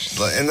everything.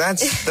 And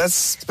that's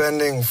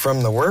spending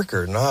from the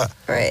worker, not...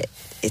 Right.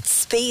 It's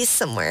space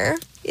somewhere.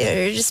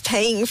 You're just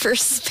paying for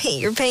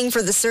you're paying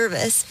for the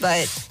service,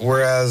 but...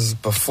 Whereas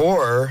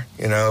before,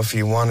 if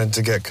you wanted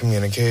to get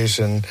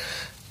communication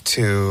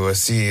to a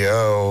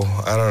CEO,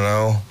 I don't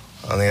know,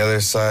 on the other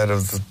side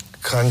of the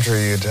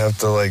country, you'd have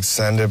to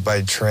send it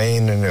by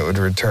train and it would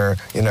return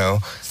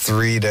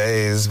 3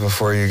 days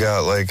before you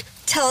got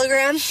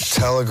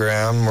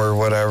telegram or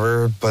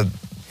whatever. But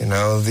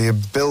the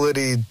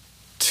ability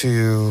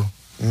to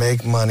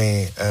make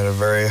money at a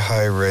very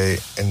high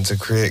rate and to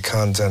create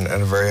content at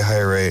a very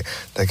high rate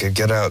that could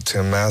get out to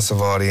a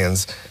massive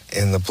audience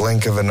in the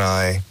blink of an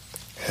eye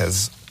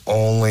has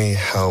only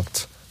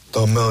helped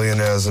the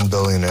millionaires and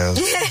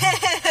billionaires.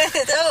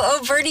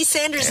 Bernie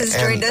Sanders has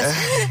joined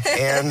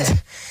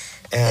us.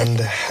 and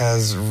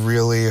has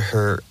really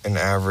hurt an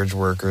average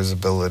worker's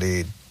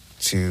ability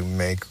to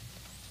make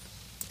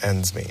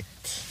ends meet.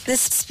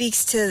 This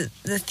speaks to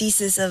the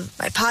thesis of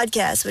my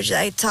podcast, which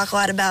I talk a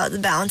lot about the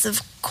balance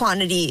of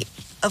quantity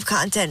of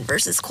content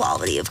versus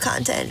quality of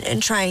content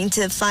and trying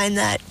to find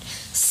that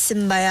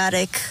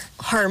symbiotic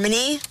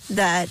harmony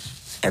that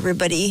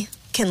everybody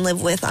can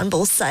live with on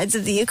both sides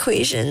of the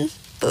equation,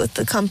 both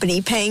the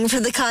company paying for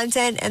the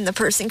content and the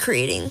person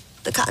creating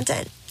the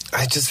content.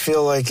 I just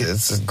feel like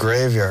it's a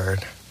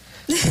graveyard.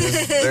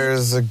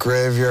 There's a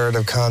graveyard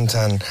of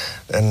content,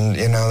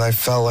 and I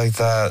felt like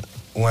that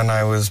when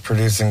I was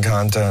producing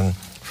content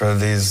for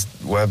these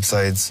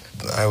websites.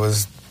 I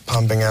was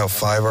pumping out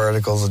 5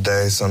 articles a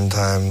day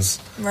sometimes.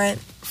 Right.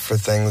 For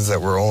things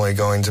that were only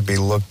going to be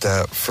looked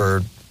at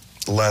for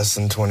less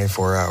than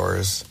 24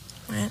 hours.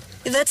 Right.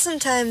 That's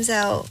sometimes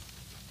how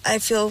I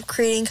feel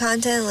creating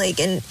content,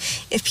 and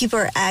if people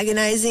are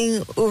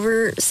agonizing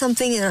over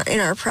something in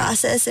our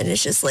process, and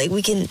it's just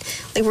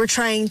we're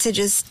trying to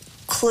just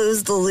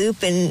close the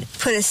loop and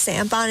put a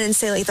stamp on it and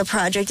say the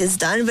project is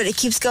done, but it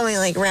keeps going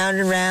round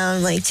and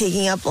round,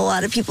 taking up a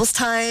lot of people's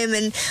time,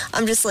 and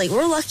I'm just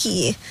we're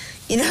lucky,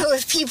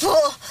 if people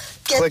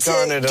get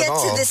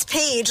to this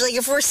page.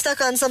 If we're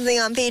stuck on something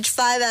on page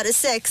 5 out of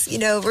 6,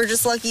 we're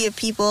just lucky if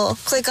people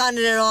click on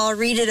it at all,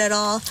 read it at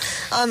all.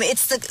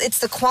 It's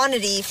the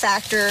quantity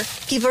factor.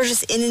 People are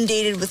just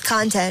inundated with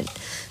content.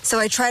 So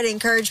I try to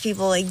encourage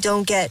people,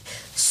 don't get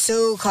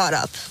so caught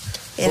up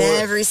in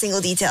every single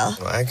detail.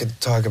 I could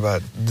talk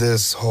about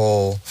this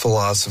whole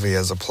philosophy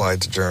as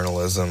applied to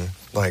journalism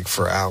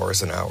for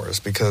hours and hours,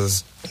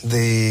 because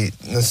the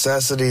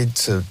necessity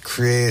to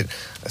create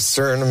a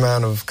certain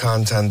amount of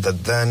content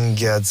that then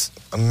gets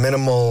a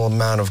minimal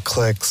amount of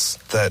clicks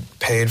that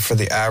paid for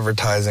the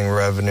advertising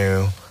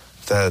revenue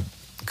that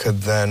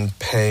could then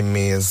pay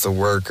me as the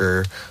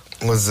worker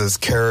was this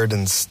carrot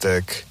and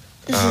stick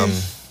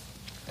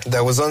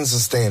that was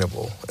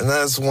unsustainable. And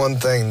that's one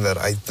thing that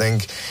I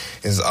think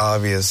is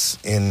obvious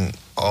in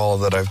all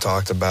that I've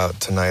talked about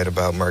tonight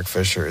about Mark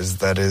Fisher, is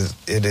that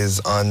it is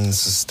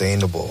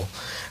unsustainable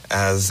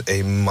as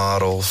a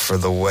model for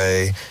the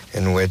way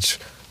in which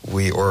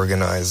we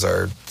organize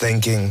our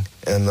thinking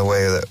and the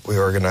way that we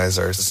organize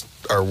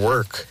our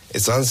work.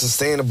 It's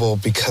unsustainable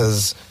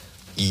because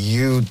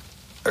you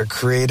are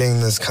creating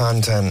this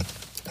content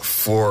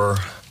for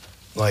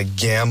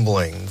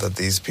gambling that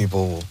these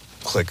people will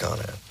click on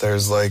it.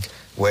 There's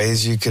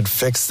ways you could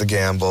fix the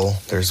gamble.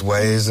 There's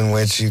ways in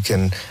which you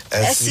can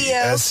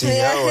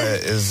SEO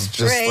it is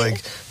just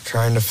right.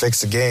 Trying to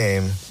fix a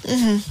game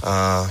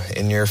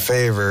in your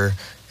favor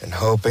and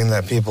hoping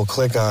that people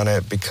click on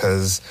it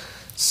because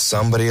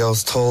somebody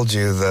else told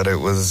you that it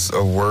was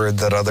a word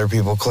that other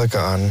people click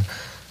on.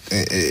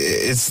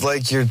 It's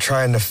like you're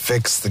trying to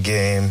fix the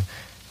game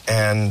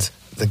and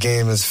the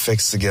game is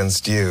fixed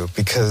against you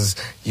because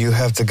you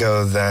have to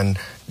go then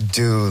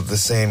do the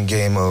same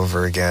game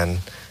over again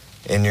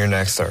in your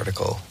next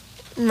article.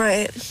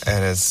 Right.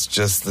 And it's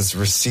just this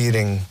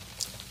receding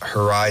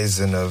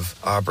horizon of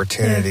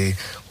opportunity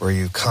where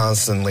you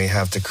constantly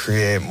have to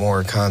create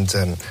more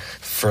content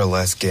for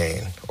less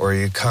gain, or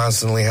you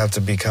constantly have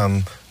to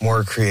become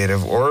more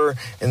creative, or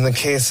in the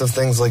case of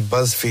things like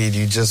BuzzFeed,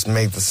 you just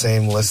make the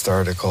same list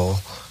article.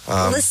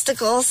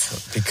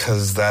 Listicles.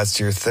 Because that's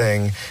your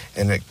thing,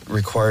 and it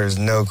requires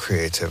no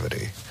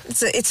creativity.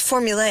 It's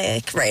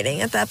formulaic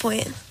writing at that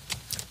point.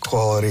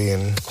 Quality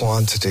and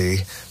quantity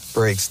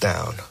breaks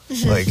down.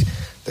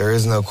 There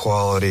is no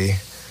quality,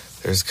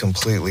 there's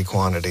completely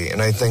quantity.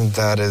 And I think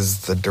that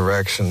is the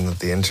direction that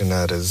the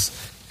internet is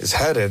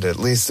headed. At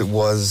least it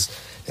was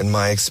in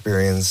my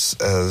experience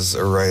as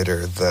a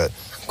writer, that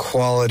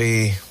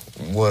quality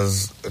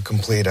was a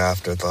complete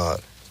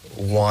afterthought.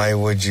 Why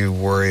would you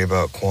worry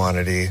about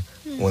quantity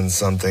when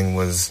something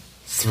was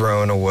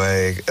thrown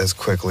away as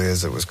quickly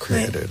as it was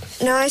created.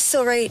 Right. No, I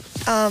still write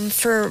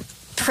for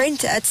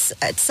print at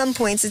some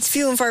points. It's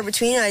few and far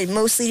between. I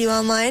mostly do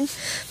online.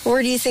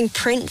 Where do you think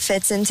print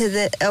fits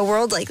into a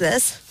world like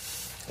this?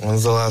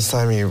 When's the last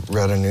time you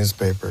read a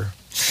newspaper?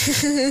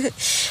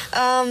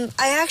 I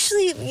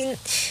actually,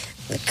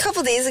 a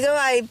couple days ago,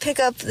 I pick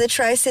up the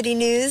Tri-City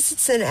News.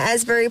 It's an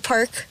Asbury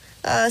Park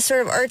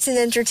sort of arts and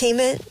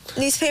entertainment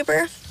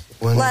newspaper.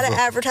 A lot of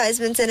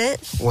advertisements in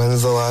it.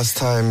 When's the last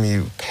time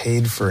you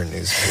paid for a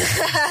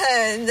newspaper?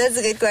 That's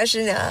a good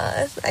question.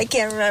 I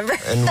can't remember.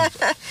 And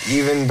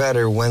even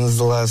better, when's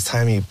the last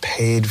time you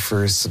paid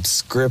for a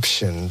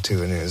subscription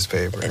to a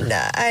newspaper? And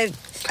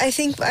I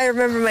think I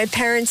remember my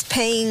parents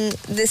paying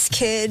this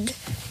kid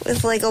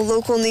with like a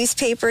local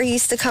newspaper. He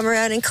used to come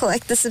around and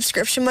collect the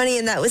subscription money,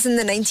 and that was in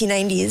the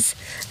 1990s.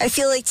 I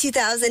feel like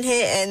 2000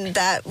 hit and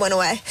that went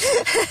away.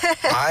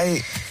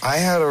 I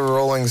had a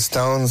Rolling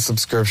Stones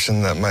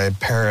subscription that my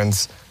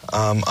parents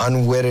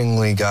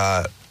unwittingly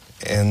got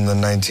in the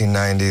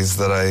 1990s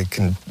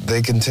that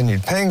they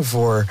continued paying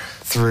for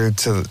through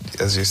to,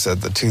 as you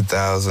said, the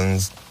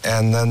 2000s,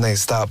 and then they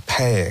stopped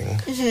paying.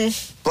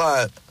 Mm-hmm.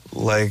 But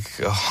like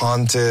a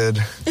haunted,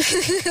 There's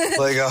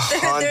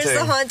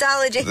the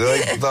hauntology.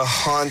 Like the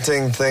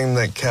haunting thing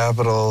that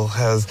Capitol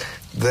has,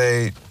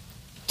 they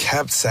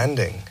kept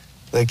sending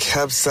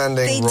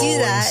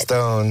Rolling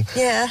Stone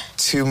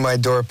to my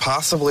door,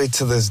 possibly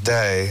to this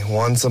day,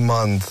 once a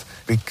month,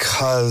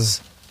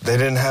 because they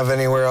didn't have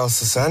anywhere else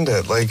to send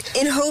it. Like,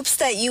 in hopes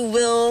that you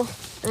will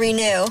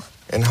renew.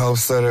 In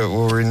hopes that it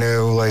will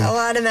renew. Like, a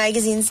lot of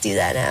magazines do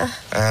that now.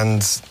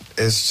 And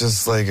it's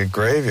just like a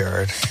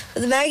graveyard.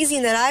 The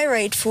magazine that I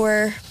write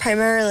for,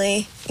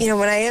 primarily,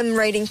 when I am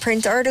writing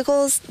print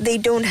articles, they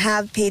don't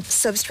have paid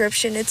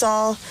subscription. It's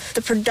all,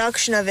 the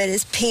production of it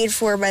is paid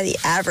for by the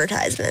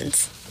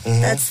advertisements.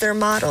 Mm-hmm. That's their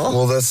model.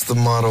 Well, that's the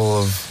model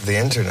of the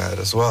internet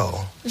as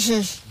well.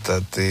 Mm-hmm.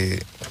 That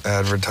the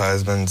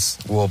advertisements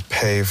will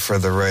pay for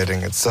the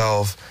writing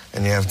itself,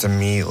 and you have to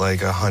meet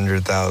like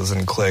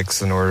 100,000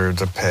 clicks in order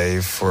to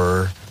pay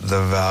for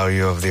the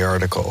value of the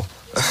article.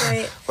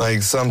 Right.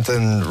 Like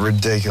something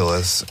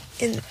ridiculous.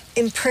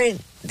 In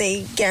print,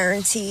 they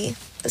guarantee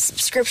a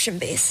subscription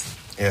base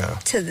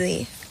to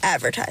the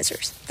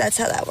advertisers. That's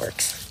how that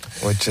works.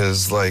 Which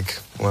is like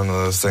one of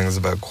those things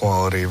about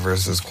quality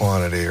versus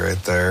quantity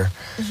right there.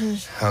 Mm-hmm.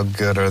 How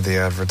good are the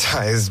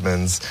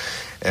advertisements?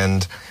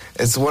 And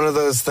it's one of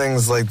those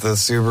things like the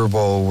Super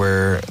Bowl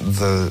where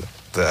the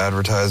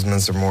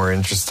advertisements are more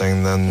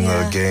interesting than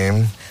the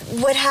game.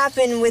 What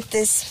happened with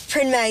this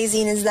print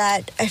magazine is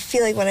that I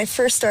feel like when I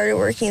first started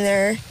working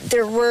there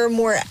were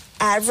more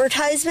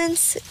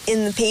advertisements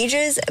in the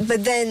pages,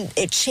 but then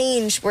it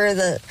changed where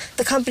the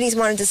companies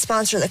wanted to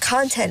sponsor the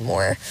content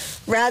more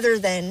rather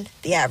than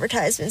the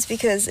advertisements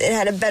because it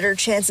had a better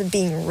chance of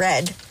being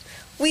read.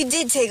 We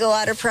did take a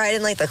lot of pride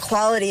in like the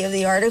quality of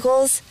the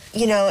articles,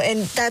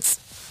 and that's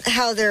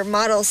how their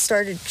models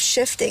started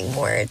shifting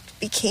more. It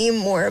became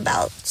more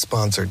about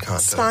sponsored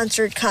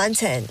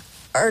content.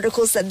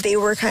 Articles that they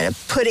were kind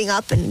of putting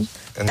up and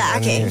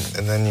backing.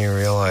 And then you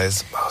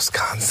realize most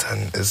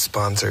content is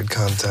sponsored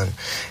content.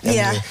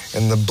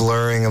 And the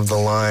blurring of the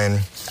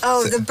line.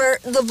 Oh,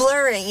 the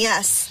blurring,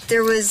 yes.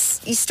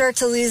 You start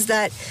to lose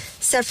that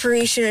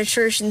separation of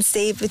church and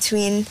state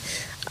between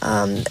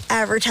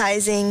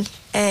advertising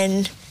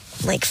and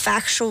like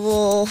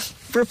factual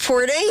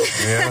reporting.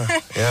 Yeah.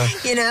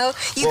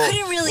 You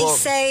couldn't really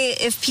say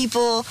if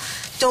people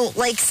don't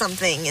like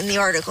something in the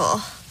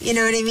article. You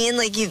know what I mean?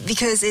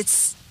 Because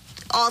it's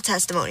all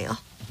testimonial.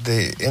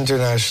 The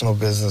International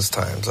Business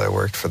Times, I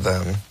worked for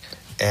them,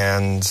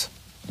 and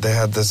they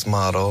had this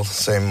model,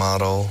 same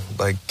model,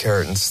 like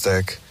carrot and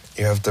stick.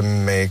 You have to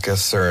make a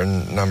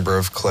certain number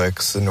of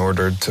clicks in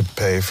order to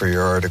pay for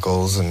your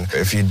articles, and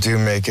if you do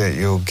make it,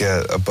 you'll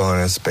get a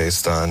bonus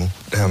based on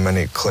how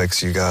many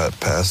clicks you got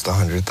past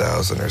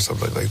 100,000 or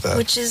something like that.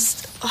 Which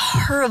is a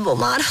horrible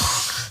model.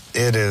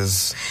 It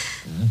is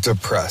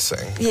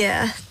depressing.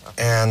 Yeah.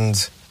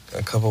 And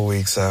a couple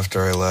weeks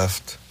after I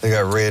left, they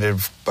got raided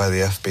by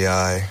the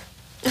FBI.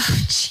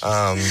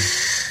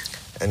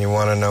 And you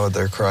want to know what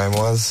their crime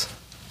was?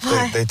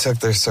 Why? They took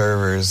their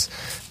servers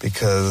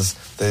because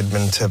they'd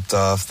been tipped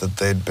off that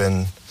they'd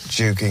been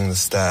juking the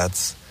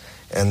stats,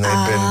 and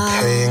they'd been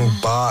paying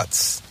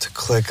bots to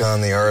click on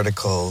the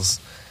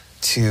articles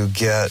to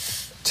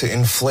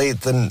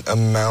inflate the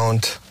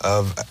amount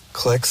of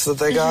clicks that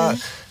they got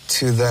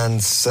to then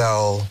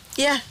sell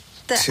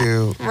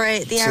to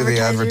the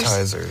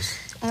advertisers.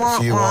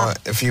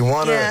 If you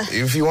want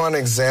an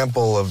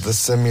example of the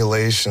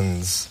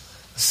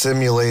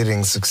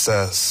simulating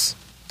success,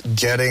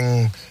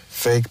 getting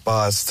fake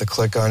bots to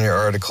click on your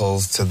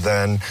articles to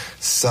then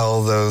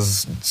sell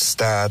those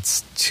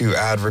stats to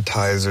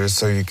advertisers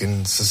so you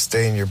can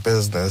sustain your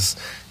business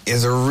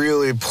is a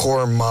really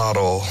poor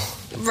model.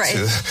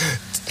 Right.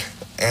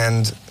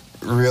 And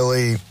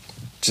really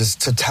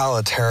just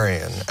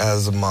totalitarian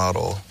as a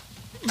model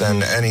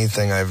than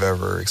anything I've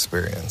ever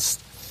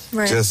experienced.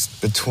 Right. Just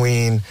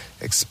between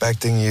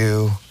expecting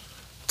you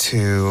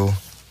to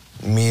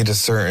meet a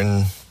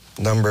certain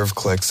number of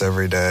clicks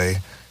every day,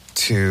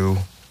 to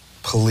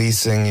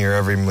policing your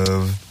every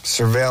move,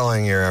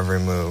 surveilling your every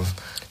move,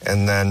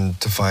 and then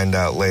to find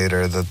out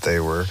later that they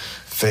were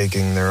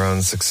faking their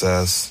own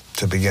success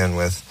to begin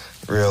with,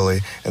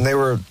 really. And they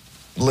were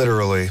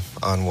literally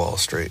on Wall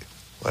Street.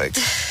 Like,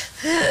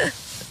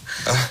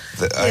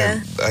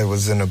 I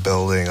was in a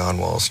building on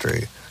Wall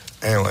Street.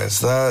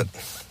 Anyways, I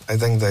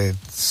think they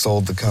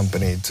sold the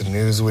company to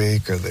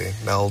Newsweek, or they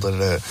melded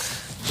it.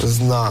 It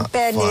was not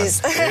bad fun. news.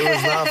 It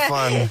was not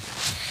fun,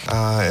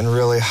 and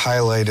really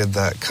highlighted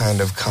that kind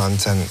of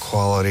content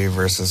quality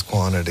versus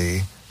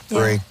quantity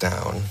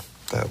breakdown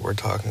that we're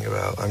talking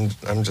about.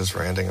 I'm just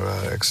ranting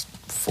about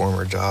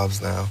former jobs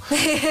now,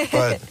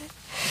 but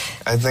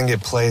I think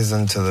it plays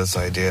into this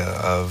idea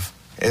of,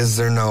 is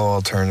there no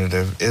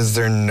alternative? Is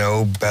there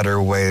no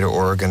better way to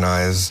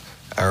organize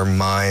our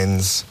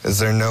minds? Is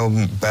there no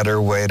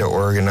better way to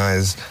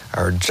organize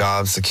our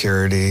job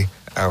security,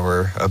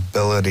 our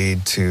ability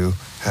to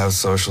have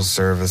social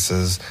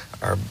services,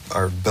 our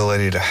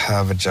ability to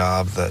have a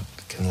job that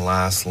can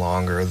last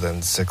longer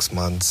than 6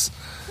 months?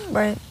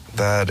 Right.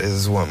 That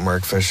is what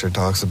Mark Fisher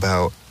talks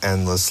about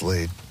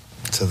endlessly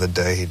to the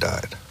day he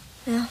died.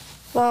 Yeah.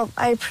 Well,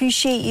 I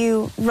appreciate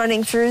you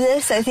running through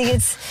this. I think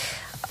it's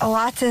a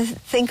lot to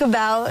think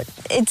about.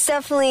 It's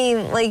definitely,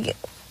 like,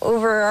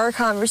 over our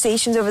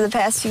conversations over the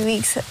past few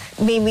weeks,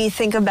 made me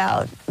think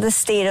about the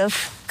state of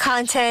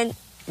content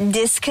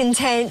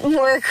discontent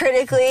more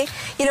critically.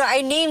 You know,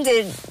 I named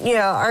it,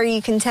 Are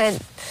You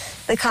Content?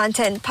 The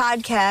Content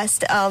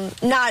Podcast,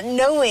 not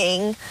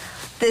knowing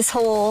this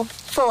whole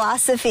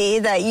philosophy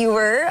that you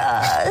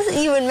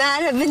and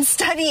Matt have been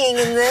studying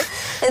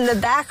in the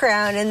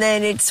background, and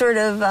then it sort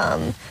of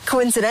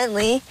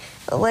coincidentally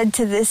led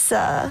to this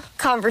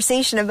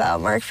conversation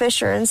about Mark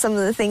Fisher and some of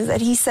the things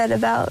that he said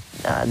about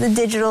the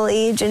digital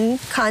age and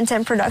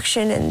content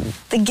production and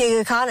the gig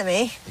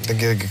economy. The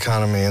gig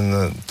economy and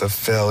the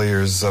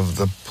failures of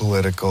the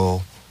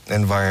political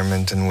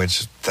environment in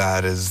which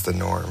that is the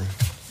norm.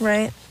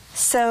 Right.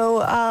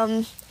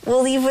 So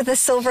we'll leave with a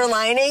silver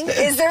lining.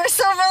 Is there a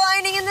silver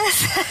lining in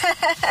this?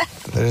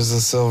 There's a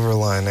silver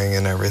lining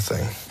in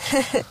everything.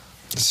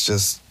 It's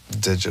just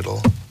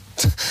digital.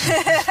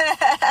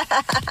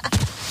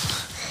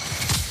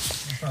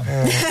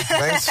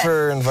 Thanks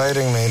for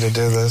inviting me to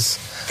do this.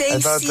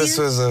 Thanks, I thought this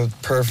was a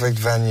perfect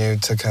venue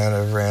to kind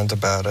of rant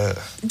about it.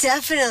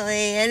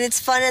 Definitely, and it's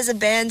fun as a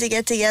band to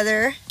get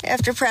together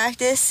after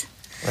practice.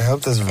 I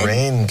hope this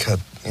rain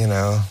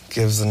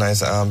gives a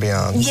nice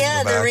ambiance.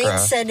 Yeah, the rain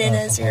set in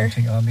as your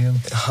haunting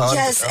ambience.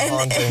 Yes,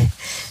 and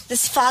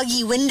this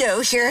foggy window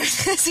here,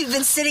 because we've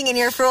been sitting in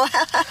here for a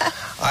while.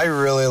 I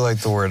really like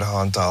the word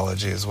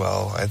hauntology as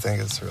well. I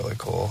think it's really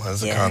cool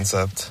as a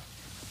concept.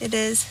 It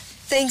is.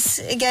 Thanks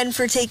again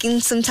for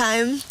taking some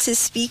time to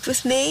speak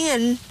with me,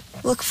 and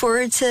look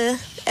forward to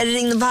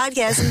editing the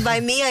podcast. And by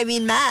me, I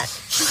mean Matt.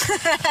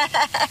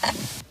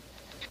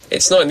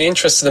 It's not in the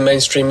interest of the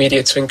mainstream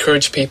media to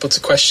encourage people to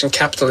question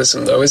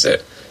capitalism, though, is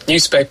it?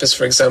 Newspapers,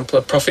 for example,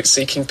 are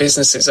profit-seeking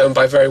businesses owned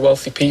by very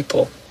wealthy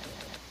people.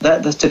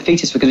 That's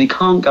defeatist because we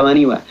can't go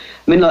anywhere.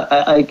 I mean,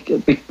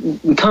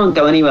 we can't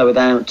go anywhere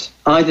without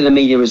either the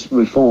media is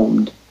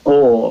reformed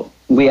or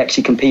we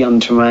actually compete on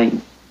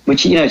terrain,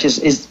 which,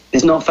 just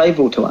is not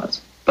favourable to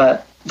us.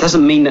 But it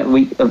doesn't mean that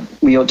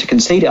we ought to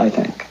concede it, I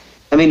think.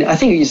 I mean, I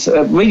think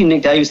reading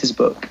Nick Davis's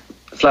book,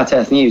 Flat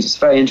Earth News, is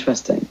very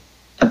interesting,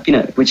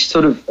 which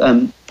sort of,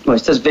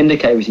 it does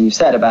vindicate everything you've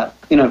said about,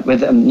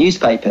 with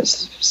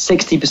newspapers,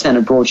 60%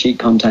 of broadsheet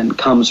content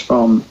comes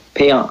from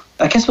PR.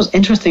 I guess what's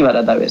interesting about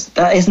that, though, is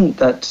that isn't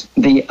that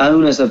the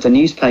owners of the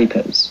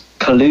newspapers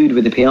collude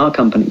with the PR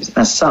companies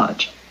as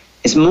such.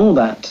 It's more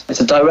that it's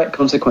a direct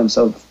consequence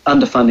of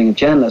underfunding of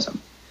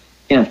journalism.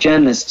 If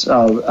journalists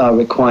are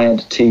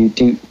required to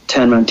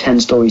turn around 10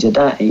 stories a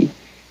day,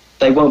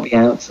 they won't be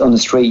out on the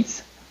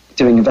streets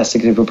doing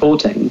investigative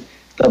reporting.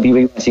 They'll be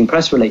rewriting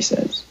press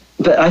releases.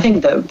 But I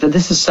think that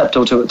this is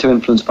susceptible to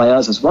influence by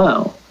us as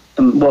well.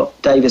 And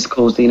what Davis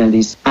calls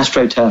these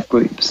astroturf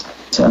groups,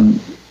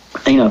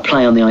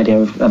 play on the idea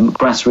of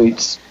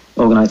grassroots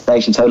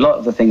organisation. So a lot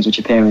of the things which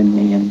appear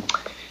in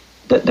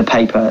the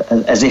paper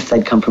as if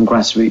they'd come from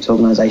grassroots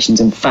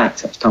organisations, in fact,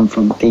 have come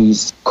from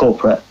these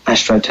corporate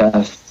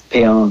astroturf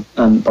PR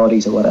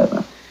bodies or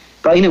whatever.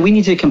 But we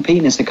need to compete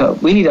in this.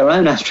 We need our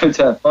own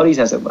astroturf bodies,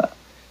 as it were,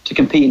 to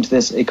compete into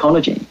this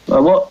ecology.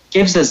 Well, what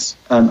gives us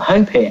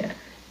hope here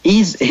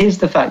is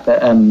the fact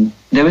that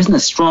there isn't a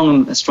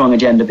strong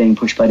agenda being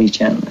pushed by these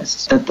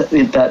journalists. That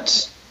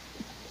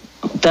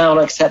they'll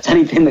accept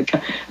anything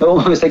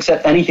almost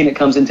accept anything that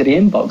comes into the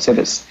inbox if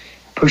it's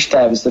pushed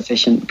there with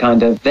sufficient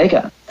kind of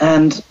vigour.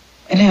 And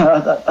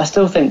I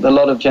still think that a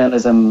lot of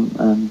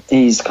journalism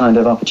is kind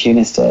of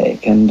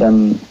opportunistic, and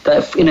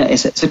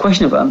it's a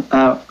question of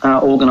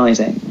our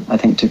organising, I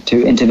think,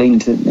 to intervene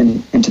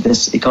into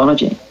this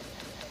ecology.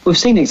 We've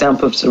seen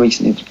examples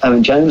recently of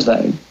Owen Jones,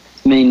 though.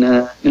 I mean,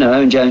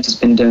 Owen Jones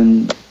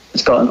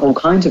has gotten all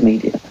kinds of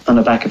media on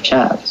the back of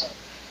Chavs.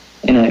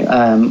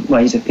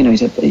 Where he's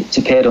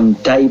appeared on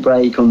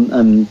Daybreak,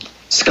 on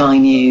Sky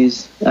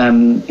News,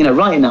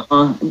 right in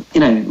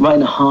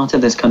the heart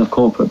of this kind of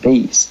corporate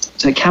beast.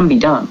 So it can be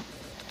done.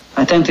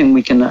 I don't think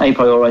we can a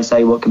priori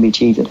say what can be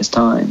achieved at this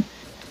time.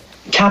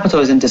 Capital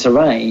is in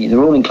disarray. The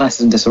ruling class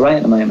is in disarray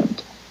at the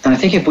moment. And I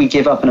think if we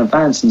give up in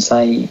advance and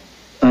say,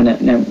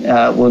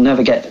 we'll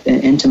never get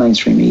into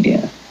mainstream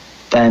media,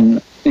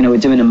 then, we're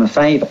doing them a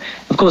favour.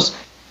 Of course,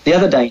 the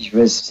other danger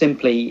is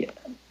simply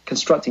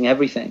constructing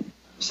everything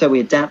so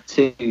we adapt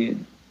to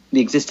the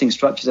existing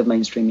structures of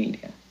mainstream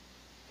media.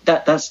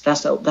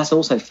 That's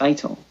also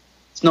fatal.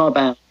 It's not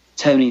about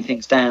toning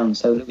things down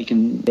so that we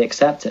can be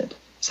accepted.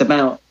 It's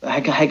about a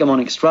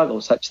hegemonic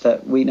struggle such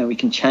that we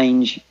can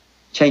change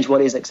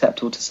what is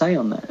acceptable to say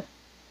on there.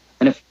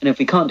 And if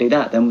we can't do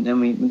that,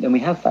 then we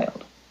have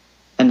failed.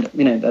 And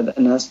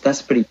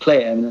that's pretty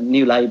clear. I mean, the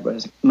New Labour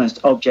is the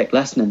most object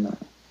lesson in that.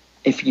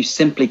 If you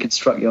simply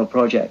construct your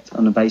project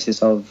on the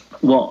basis of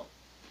what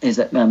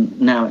is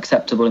now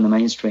acceptable in the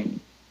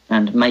mainstream,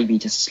 and maybe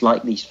just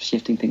slightly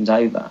shifting things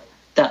over,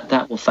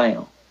 that will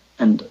fail.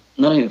 And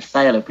not only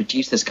fail, it'll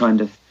produce this kind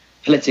of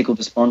political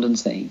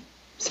despondency,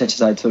 such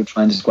as I sort of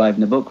try and describe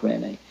in the book,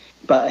 really.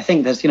 But I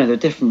think there's, they're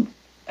different.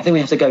 I think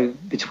we have to go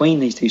between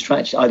these two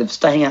strategies, either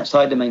staying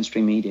outside the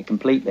mainstream media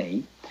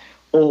completely,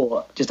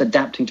 or just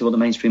adapting to what the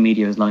mainstream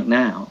media is like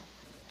now.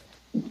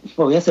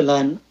 Well, we have to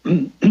learn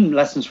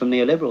lessons from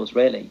neoliberals,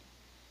 really.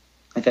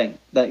 I think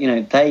that,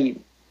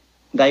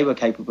 they were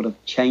capable of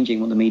changing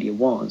what the media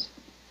was.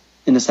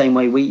 In the same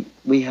way, we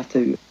have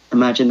to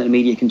imagine that the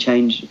media can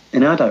change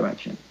in our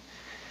direction.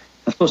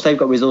 Of course, they've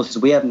got resources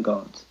we haven't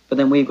got, but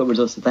then we've got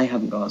resources they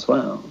haven't got as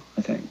well,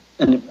 I think.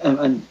 And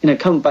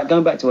going back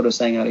to what I was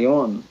saying earlier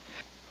on,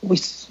 we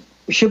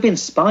should be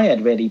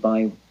inspired, really,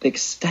 by the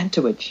extent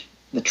to which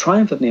the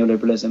triumph of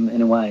neoliberalism,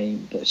 in a way,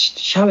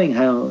 showing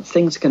how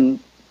things can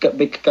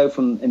go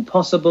from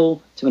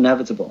impossible to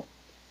inevitable.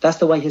 That's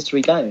the way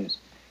history goes.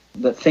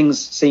 That things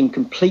seem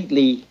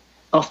completely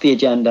off the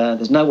agenda,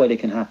 there's no way they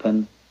can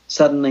happen.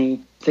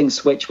 Suddenly, things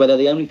switch where they're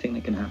the only thing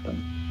that can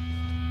happen.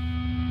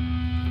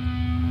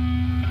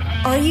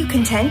 Are You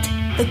Content?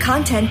 The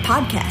Content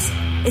Podcast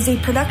is a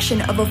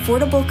production of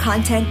Affordable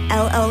Content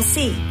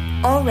LLC,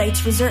 all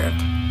rights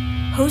reserved.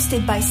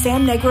 Hosted by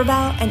Sam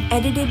Negraval and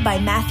edited by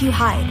Matthew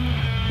Hyde,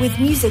 with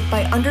music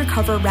by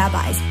Undercover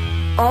Rabbis,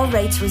 all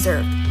rights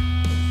reserved.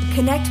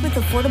 Connect with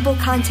Affordable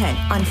Content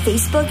on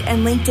Facebook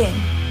and LinkedIn,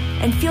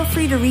 and feel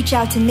free to reach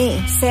out to me,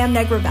 Sam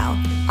Negraval,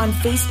 on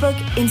Facebook,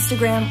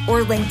 Instagram,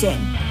 or LinkedIn,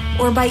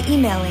 or by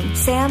emailing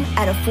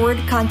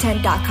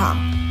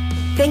sam@affordcontent.com.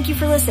 Thank you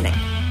for listening.